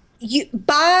know. You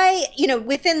buy,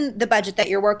 within the budget that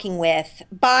you're working with,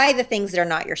 buy the things that are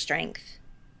not your strength.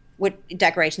 With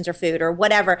decorations or food or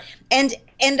whatever. And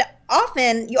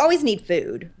often you always need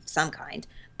food of some kind,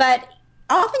 but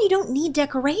often you don't need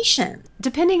decoration.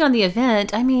 Depending on the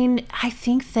event, I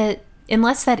think that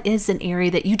unless that is an area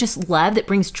that you just love, that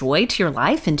brings joy to your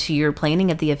life and to your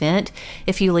planning of the event,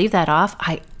 if you leave that off,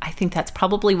 I think that's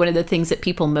probably one of the things that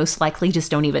people most likely just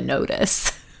don't even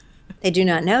notice. They do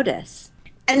not notice.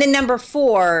 And then number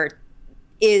 4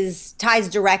 ties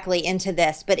directly into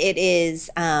this, but it is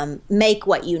make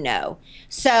what you know.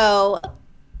 So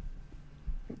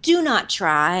do not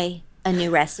try a new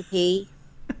recipe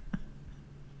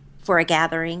for a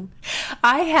gathering.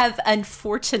 I have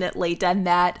unfortunately done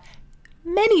that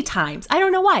many times. I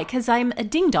don't know why, because I'm a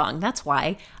ding dong. That's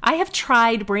why. I have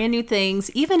tried brand new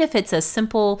things, even if it's a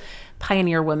simple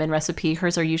Pioneer Woman recipe.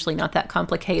 Hers are usually not that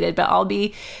complicated, but I'll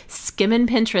be skimming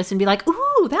Pinterest and be like,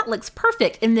 ooh, that looks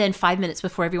perfect. And then 5 minutes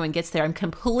before everyone gets there, I'm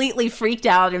completely freaked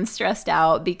out and stressed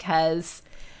out because,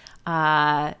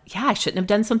 I shouldn't have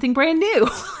done something brand new.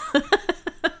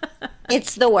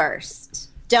 It's the worst.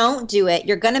 Don't do it.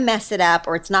 You're going to mess it up,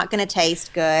 or it's not going to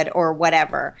taste good, or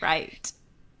whatever. Right.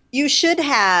 You should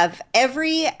have,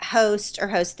 every host or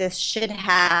hostess should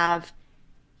have,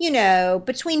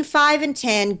 between 5 and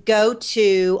 10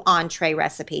 go-to entree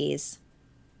recipes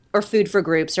or food for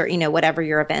groups, or, whatever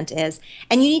your event is.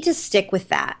 And you need to stick with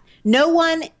that. No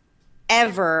one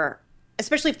ever,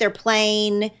 especially if they're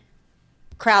plain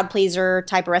crowd pleaser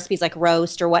type of recipes like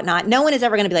roast or whatnot, no one is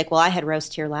ever going to be like, well, I had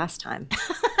roast here last time.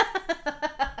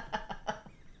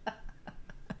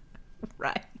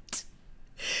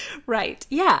 Right.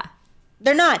 Yeah.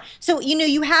 They're not. So,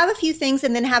 you have a few things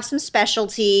and then have some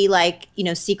specialty, like,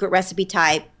 secret recipe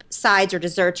type sides or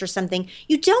desserts or something.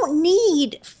 You don't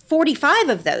need 45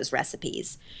 of those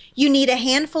recipes. You need a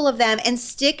handful of them and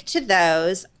stick to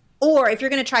those. Or if you're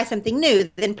going to try something new,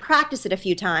 then practice it a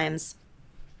few times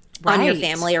on your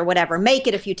family or whatever. Make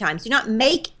it a few times. Do not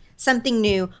make something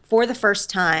new for the first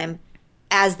time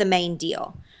as the main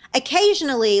deal.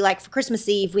 Occasionally, like for Christmas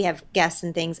Eve, we have guests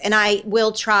and things, and I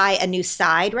will try a new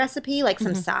side recipe, like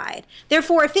some side.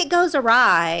 Therefore, if it goes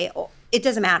awry, it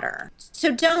doesn't matter.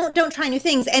 So don't try new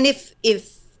things. And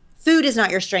if food is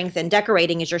not your strength and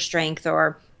decorating is your strength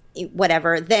or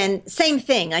whatever, then same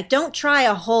thing. Like, don't try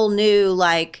a whole new,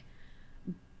 like,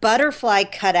 butterfly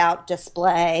cutout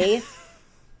display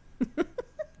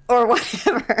or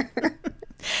whatever.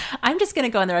 I'm just going to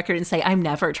go on the record and say I'm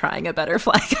never trying a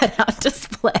butterfly cutout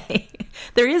display.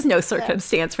 There is no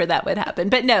circumstance where that would happen.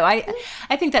 But no, I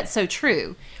think that's so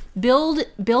true. Build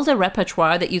a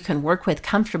repertoire that you can work with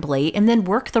comfortably, and then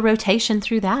work the rotation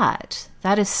through that.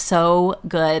 That is so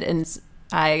good, and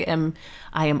I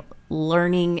am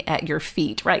learning at your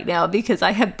feet right now, because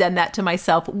I have done that to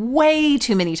myself way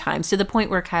too many times, to the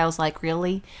point where Kyle's like,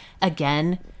 "Really?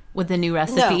 Again with the new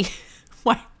recipe?" No.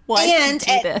 Why and do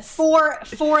at this?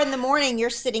 4 in the morning, you're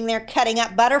sitting there cutting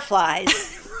up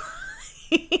butterflies.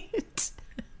 Right.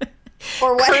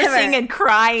 Or whatever. Cursing and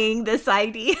crying this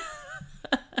idea.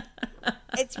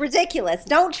 It's ridiculous.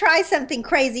 Don't try something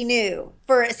crazy new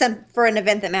for an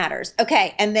event that matters.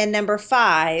 Okay, and then number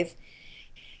 5,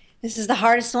 this is the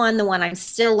hardest one, the one I'm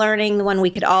still learning, the one we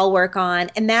could all work on,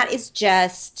 and that is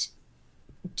just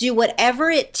do whatever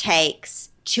it takes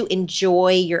to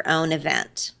enjoy your own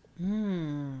event.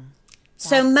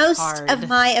 So most of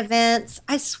my events,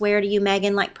 I swear to you,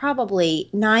 Megan, like probably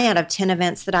 9 out of 10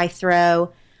 events that I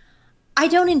throw, I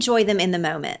don't enjoy them in the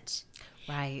moment.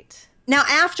 Right. Now,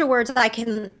 afterwards, I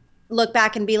can look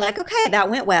back and be like, okay, that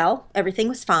went well. Everything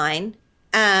was fine.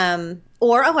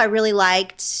 Or, I really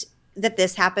liked that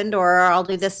this happened, or I'll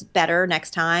do this better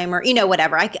next time, or,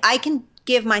 whatever. I can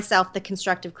give myself the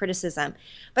constructive criticism,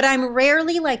 but I'm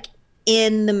rarely like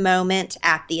in the moment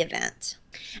at the event.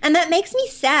 And that makes me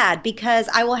sad, because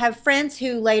I will have friends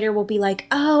who later will be like,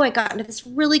 oh, I got into this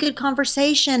really good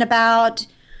conversation about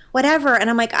whatever. And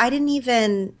I'm like, I didn't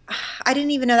even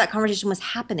know that conversation was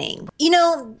happening.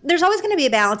 There's always going to be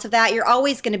a balance of that. You're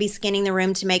always going to be scanning the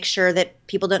room to make sure that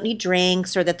people don't need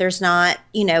drinks, or that there's not,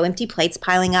 empty plates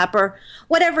piling up, or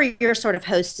whatever your sort of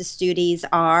hostess duties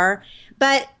are.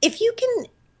 But if you can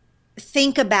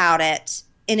think about it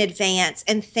in advance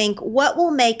and think, what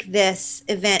will make this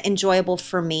event enjoyable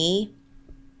for me,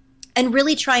 and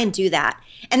really try and do that.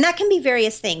 And that can be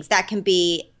various things. That can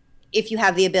be if you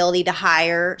have the ability to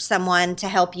hire someone to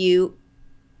help you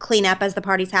clean up as the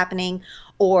party's happening,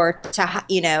 or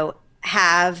to,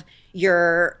 have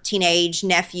your teenage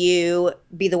nephew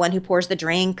be the one who pours the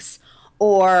drinks,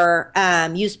 or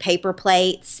use paper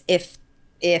plates if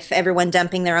everyone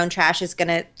dumping their own trash is going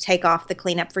to take off the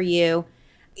cleanup for you.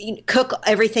 Cook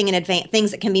everything in advance,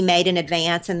 things that can be made in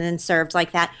advance and then served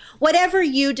like that. Whatever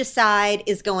you decide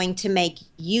is going to make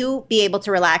you be able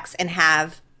to relax and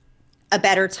have a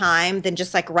better time than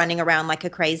just like running around like a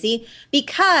crazy,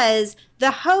 because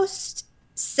the host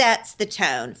sets the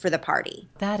tone for the party.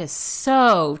 That is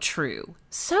so true.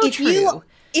 So true.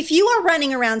 If you are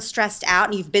running around stressed out,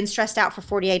 and you've been stressed out for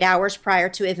 48 hours prior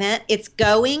to event, it's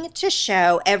going to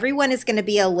show. Everyone is going to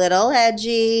be a little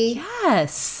edgy.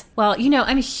 Yes. Well,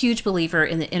 I'm a huge believer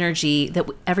in the energy that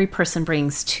every person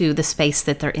brings to the space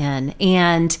that they're in.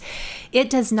 And it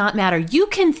does not matter. You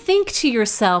can think to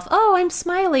yourself, oh, I'm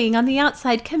smiling on the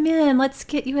outside. Come in, let's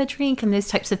get you a drink, and those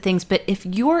types of things. But if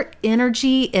your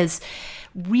energy is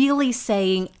really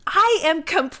saying, I am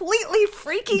completely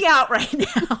freaking out right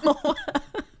now,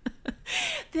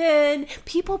 then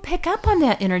people pick up on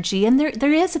that energy. And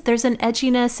there's an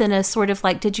edginess and a sort of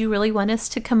like, did you really want us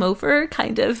to come over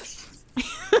kind of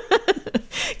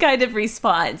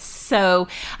response. So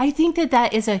I think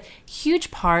that is a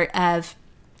huge part of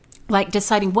like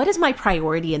deciding what is my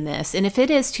priority in this. And if it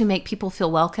is to make people feel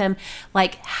welcome,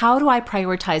 like how do I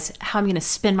prioritize how I'm going to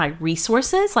spend my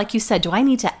resources? Like you said, do I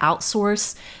need to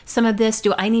outsource some of this?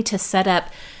 Do I need to set up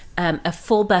a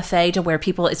full buffet to where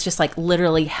people, it's just like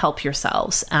literally help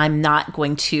yourselves. I'm not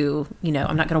going to,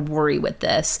 I'm not going to worry with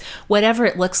this. Whatever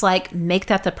it looks like, make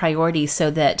that the priority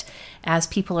so that as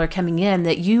people are coming in,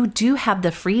 that you do have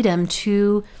the freedom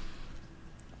to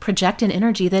project an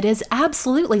energy that is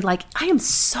absolutely like, I am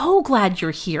so glad you're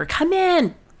here. Come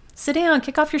in, sit down,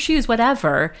 kick off your shoes,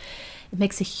 whatever. It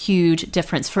makes a huge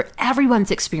difference for everyone's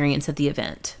experience of the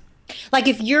event. Like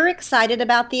if you're excited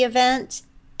about the event,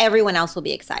 everyone else will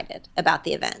be excited about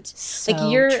the event. So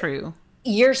like true.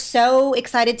 You're so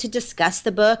excited to discuss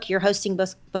the book, you're hosting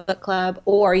book club,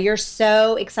 or you're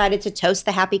so excited to toast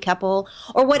the happy couple,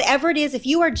 or whatever it is. If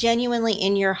you are genuinely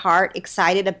in your heart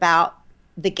excited about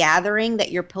the gathering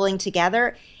that you're pulling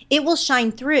together, it will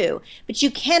shine through. But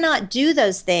you cannot do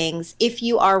those things if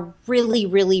you are really,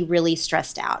 really, really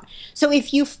stressed out. So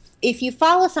if you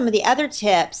follow some of the other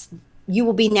tips, you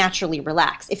will be naturally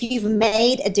relaxed. If you've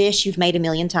made a dish you've made a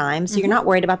million times, so you're not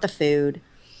worried about the food,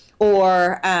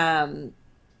 or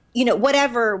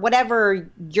whatever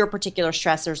your particular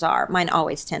stressors are. Mine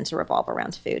always tend to revolve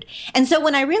around food. And so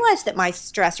when I realized that my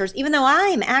stressors, even though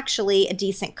I'm actually a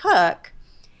decent cook,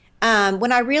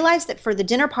 when I realized that for the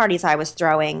dinner parties I was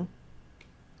throwing,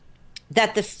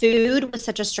 that the food was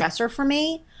such a stressor for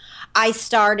me, I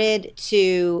started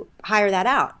to hire that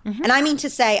out. And I mean to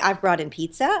say I've brought in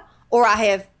pizza, or I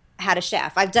have had a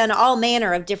chef. I've done all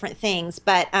manner of different things,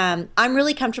 but I'm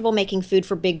really comfortable making food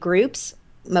for big groups,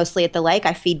 mostly at the lake.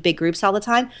 I feed big groups all the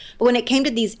time. But when it came to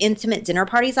these intimate dinner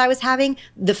parties I was having,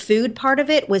 the food part of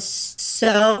it was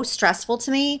so stressful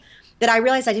to me that I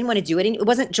realized I didn't want to do it. It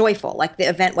wasn't joyful. Like the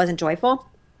event wasn't joyful.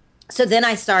 So then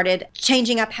I started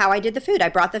changing up how I did the food. I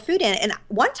brought the food in. And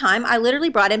one time I literally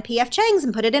brought in P.F. Chang's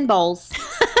and put it in bowls.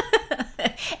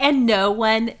 And no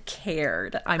one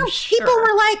cared, I'm sure. People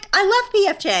were like, I love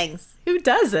P.F. Chang's. Who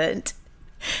doesn't?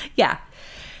 Yeah.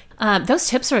 Those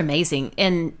tips are amazing.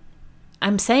 And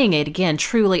I'm saying it again,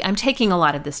 truly, I'm taking a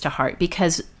lot of this to heart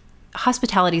because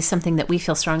hospitality is something that we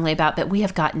feel strongly about, but we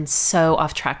have gotten so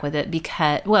off track with it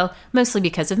mostly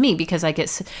because of me, because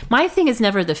my thing is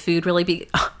never the food really,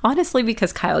 honestly,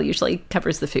 because Kyle usually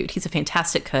covers the food. He's a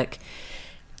fantastic cook.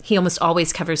 He almost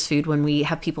always covers food when we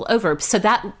have people over. So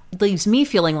that leaves me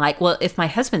feeling like, well, if my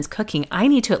husband's cooking, I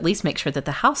need to at least make sure that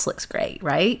the house looks great,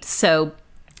 right? So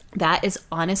that is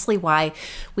honestly why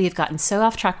we have gotten so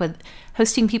off track with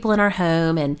hosting people in our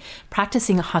home and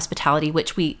practicing hospitality,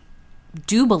 which we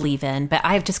do believe in, but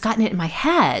I've just gotten it in my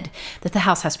head that the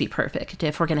house has to be perfect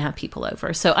if we're going to have people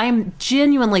over. So I'm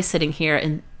genuinely sitting here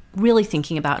and really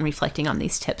thinking about and reflecting on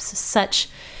these tips.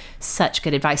 Such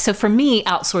good advice. So for me,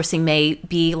 outsourcing may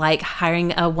be like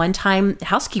hiring a one-time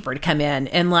housekeeper to come in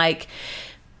and like,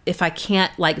 if I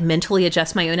can't like mentally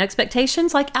adjust my own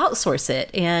expectations, like outsource it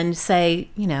and say,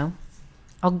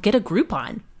 I'll get a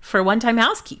Groupon for one-time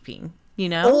housekeeping,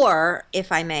 Or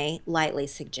if I may lightly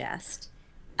suggest,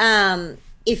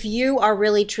 if you are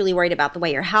really truly worried about the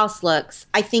way your house looks,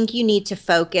 I think you need to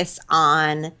focus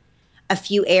on a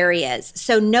few areas.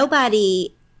 So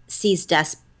nobody sees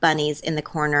dust bunnies in the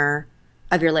corner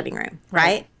of your living room,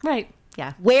 right? Right.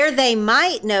 Yeah. Where they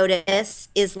might notice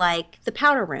is like the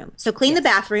powder room. So clean the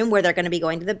bathroom where they're going to be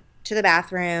going to the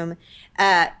bathroom.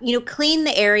 Clean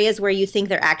the areas where you think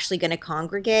they're actually going to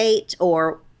congregate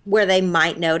or where they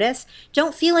might notice.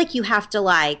 Don't feel like you have to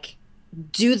like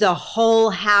do the whole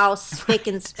house spick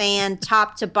and span,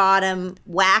 top to bottom,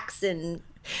 wax and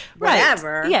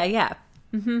whatever. Right. Yeah.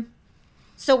 Mm-hmm.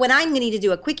 So when I need to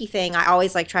do a quickie thing, I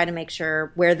always like try to make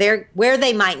sure where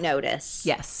they might notice.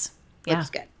 Yes.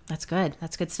 Looks good. That's good.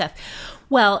 That's good stuff.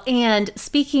 Well, and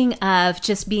speaking of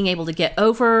just being able to get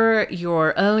over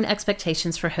your own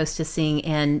expectations for hostessing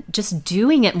and just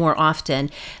doing it more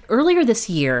often, earlier this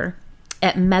year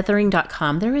at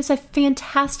mothering.com, there is a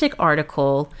fantastic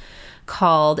article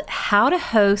called How to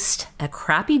Host a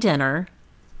Crappy Dinner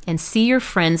and See Your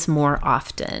Friends More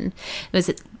Often. It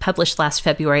was published last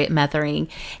February at Mothering.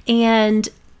 And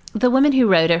the woman who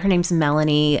wrote it, her name's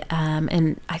Melanie,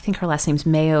 and I think her last name's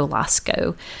Mayo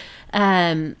Lasco.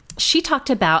 She talked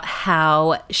about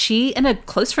how she and a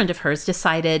close friend of hers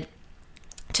decided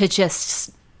to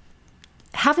just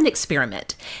have an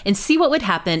experiment and see what would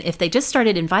happen if they just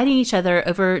started inviting each other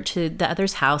over to the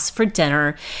other's house for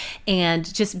dinner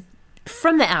and just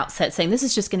from the outset saying this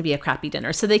is just going to be a crappy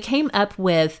dinner. So they came up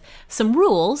with some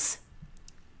rules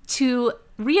to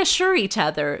reassure each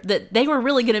other that they were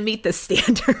really going to meet the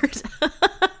standard.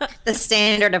 The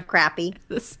standard of crappy.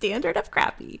 The standard of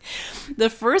crappy. The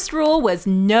first rule was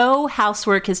no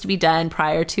housework is to be done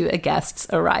prior to a guest's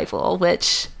arrival,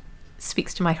 which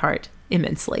speaks to my heart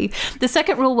immensely. The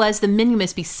second rule was the menu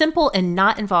must be simple and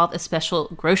not involve a special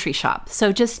grocery shop.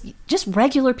 So just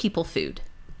regular people food.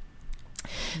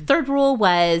 Third rule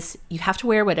was you have to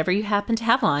wear whatever you happen to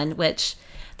have on, which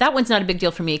that one's not a big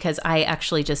deal for me because I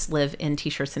actually just live in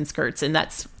t-shirts and skirts. And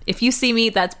that's, if you see me,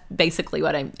 that's basically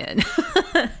what I'm in.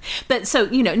 But so,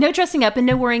 no dressing up and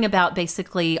no worrying about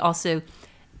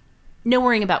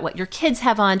what your kids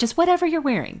have on, just whatever you're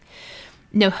wearing.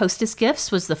 No hostess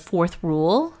gifts was the fourth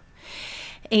rule.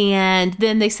 And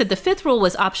then they said the fifth rule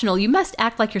was optional. You must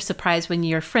act like you're surprised when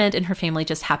your friend and her family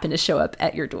just happen to show up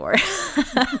at your door.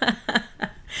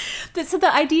 So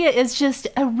the idea is just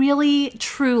a really,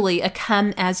 truly a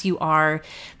come as you are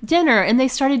dinner. And they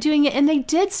started doing it and they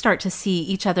did start to see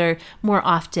each other more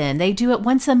often. They do it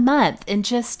once a month and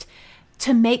just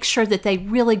to make sure that they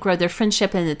really grow their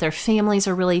friendship and that their families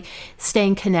are really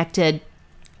staying connected,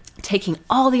 taking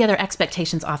all the other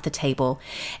expectations off the table.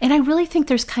 And I really think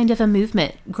there's kind of a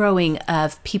movement growing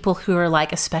of people who are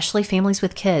like, especially families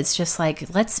with kids, just like,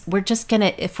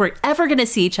 if we're ever going to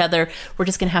see each other, we're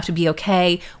just going to have to be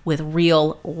okay with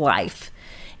real life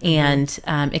and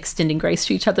extending grace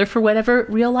to each other for whatever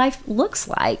real life looks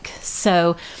like.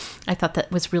 So I thought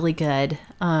that was really good.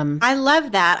 I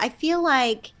love that. I feel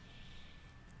like,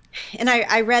 and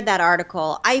I read that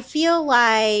article, I feel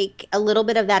like a little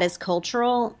bit of that is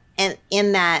cultural. And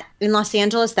in Los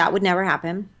Angeles, that would never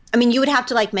happen. I mean, you would have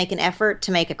to make an effort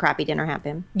to make a crappy dinner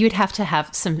happen. You'd have to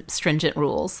have some stringent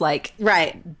rules,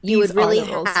 right. You would really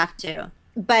have to.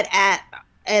 But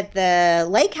at the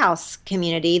lake house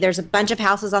community, there's a bunch of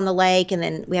houses on the lake, and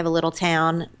then we have a little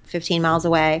town 15 miles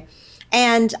away.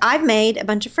 And I've made a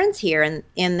bunch of friends here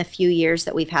in the few years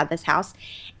that we've had this house.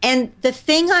 And the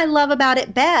thing I love about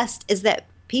it best is that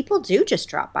people do just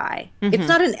drop by. Mm-hmm. It's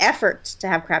not an effort to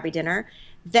have crappy dinner.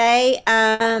 They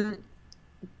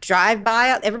drive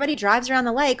by. Everybody drives around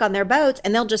the lake on their boats,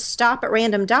 and they'll just stop at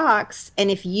random docks. And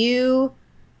if you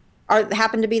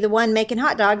happen to be the one making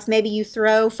hot dogs, maybe you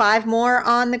throw 5 more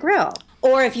on the grill.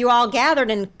 Or if you all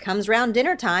gathered and comes around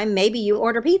dinner time, maybe you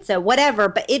order pizza, whatever.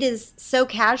 But it is so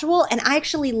casual, and I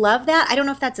actually love that. I don't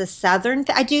know if that's a Southern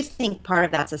thing. I do think part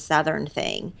of that's a Southern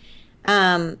thing.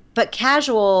 But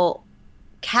casual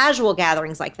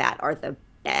gatherings like that are the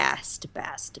best.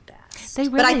 They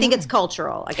really but I think are. It's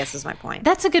cultural, I guess is my point.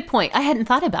 That's a good point. I hadn't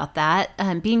thought about that,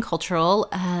 being cultural.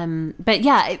 But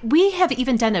yeah, we have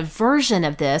even done a version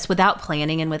of this without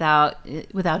planning and without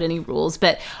any rules.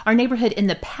 But our neighborhood in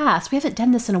the past, we haven't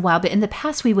done this in a while, but in the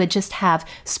past we would just have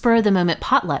spur of the moment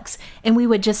potlucks. And we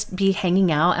would just be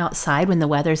hanging out outside when the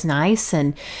weather's nice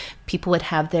and people would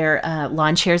have their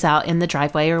lawn chairs out in the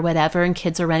driveway or whatever, and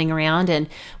kids are running around, and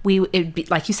it'd be,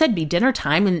 like you said, be dinner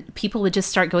time, and people would just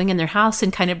start going in their house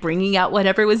and kind of bringing out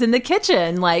whatever was in the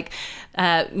kitchen.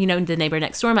 The neighbor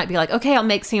next door might be like, okay, I'll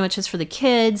make sandwiches for the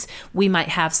kids. We might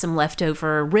have some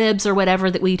leftover ribs or whatever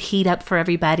that we'd heat up for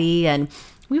everybody, and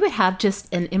we would have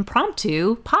just an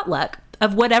impromptu potluck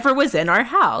of whatever was in our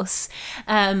house.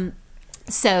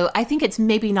 So I think it's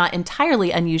maybe not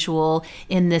entirely unusual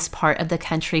in this part of the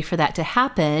country for that to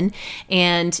happen.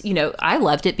 And, I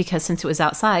loved it because since it was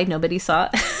outside, nobody saw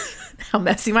how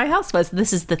messy my house was.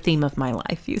 This is the theme of my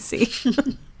life, you see.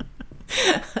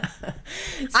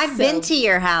 I've been to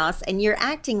your house and you're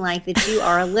acting like that you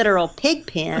are a literal pig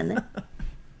pen.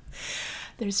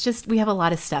 We have a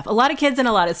lot of stuff, a lot of kids and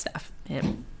a lot of stuff. It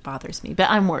bothers me, but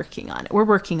I'm working on it. We're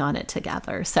working on it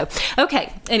together. So,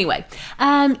 okay. Anyway,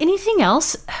 anything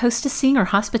else hostessing or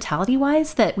hospitality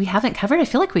wise that we haven't covered? I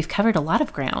feel like we've covered a lot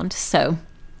of ground. So,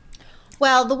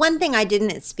 well, the one thing I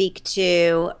didn't speak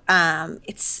to,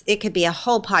 it could be a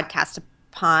whole podcast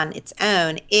upon its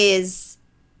own, is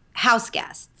house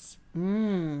guests.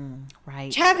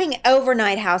 Right. Having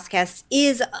overnight house guests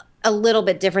is a little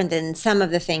bit different than some of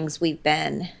the things we've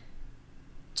been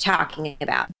talking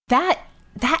about.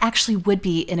 That actually would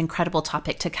be an incredible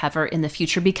topic to cover in the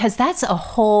future, because that's a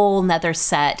whole nother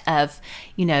set of,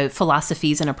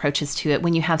 philosophies and approaches to it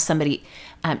when you have somebody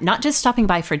not just stopping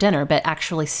by for dinner, but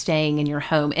actually staying in your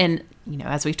home. And,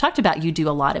 as we've talked about, you do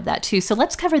a lot of that too. So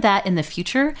let's cover that in the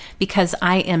future, because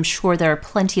I am sure there are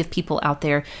plenty of people out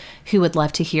there who would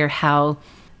love to hear how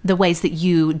the ways that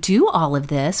you do all of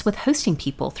this with hosting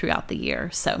people throughout the year.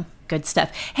 So Good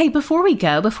stuff. Hey, before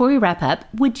we wrap up,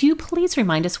 would you please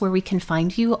remind us where we can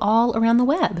find you all around the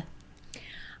web?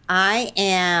 I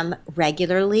am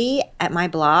regularly at my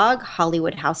blog,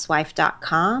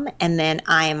 HollywoodHousewife.com, and then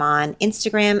I am on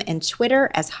Instagram and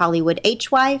Twitter as Hollywood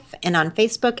Hwife, and on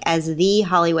Facebook as The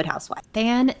Hollywood Housewife.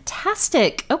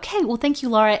 Fantastic. Okay, well, thank you,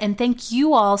 Laura, and thank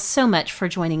you all so much for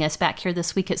joining us back here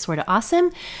this week at Sorta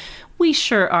Awesome. We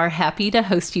sure are happy to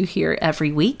host you here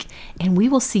every week, and we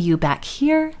will see you back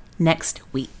here next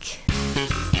week.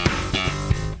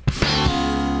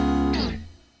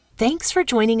 Thanks for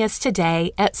joining us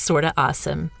today at Sorta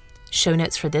Awesome. Show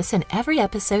notes for this and every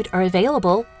episode are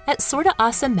available at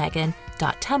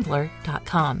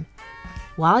sortaawesomemegan.tumblr.com.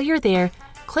 While you're there,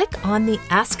 click on the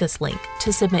Ask Us link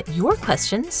to submit your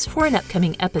questions for an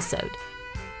upcoming episode.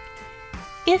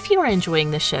 If you are enjoying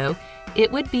the show,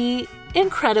 it would be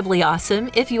incredibly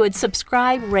awesome if you would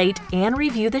subscribe, rate, and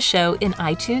review the show in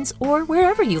iTunes or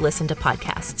wherever you listen to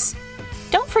podcasts.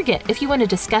 Don't forget, if you want to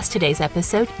discuss today's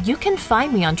episode, you can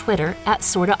find me on Twitter at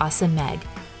SortaAwesomeMeg,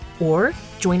 or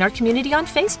join our community on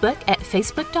Facebook at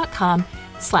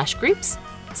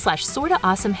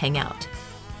facebook.com/groups/SortaAwesomeHangout.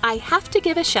 I have to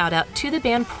give a shout out to the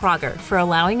band Prager for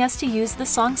allowing us to use the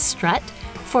song Strut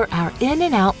for our in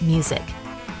and out music.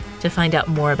 To find out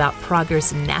more about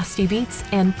Prager's nasty beats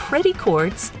and pretty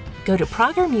chords, go to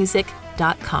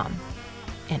pragermusic.com.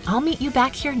 And I'll meet you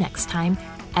back here next time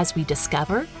as we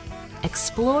discover,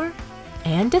 explore,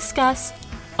 and discuss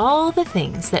all the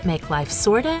things that make life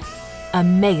sorta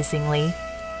amazingly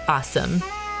awesome.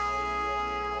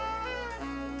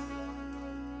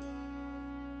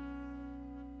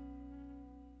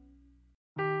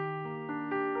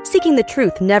 Seeking the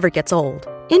truth never gets old.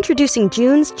 Introducing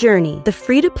June's Journey, the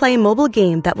free-to-play mobile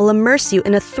game that will immerse you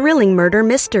in a thrilling murder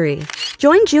mystery.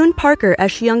 Join June Parker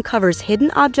as she uncovers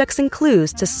hidden objects and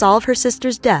clues to solve her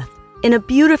sister's death in a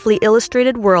beautifully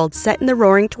illustrated world set in the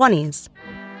Roaring '20s.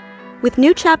 With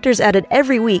new chapters added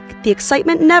every week, the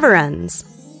excitement never ends.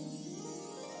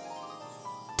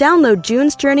 Download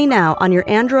June's Journey now on your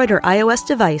Android or iOS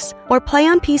device, or play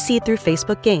on PC through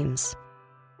Facebook Games.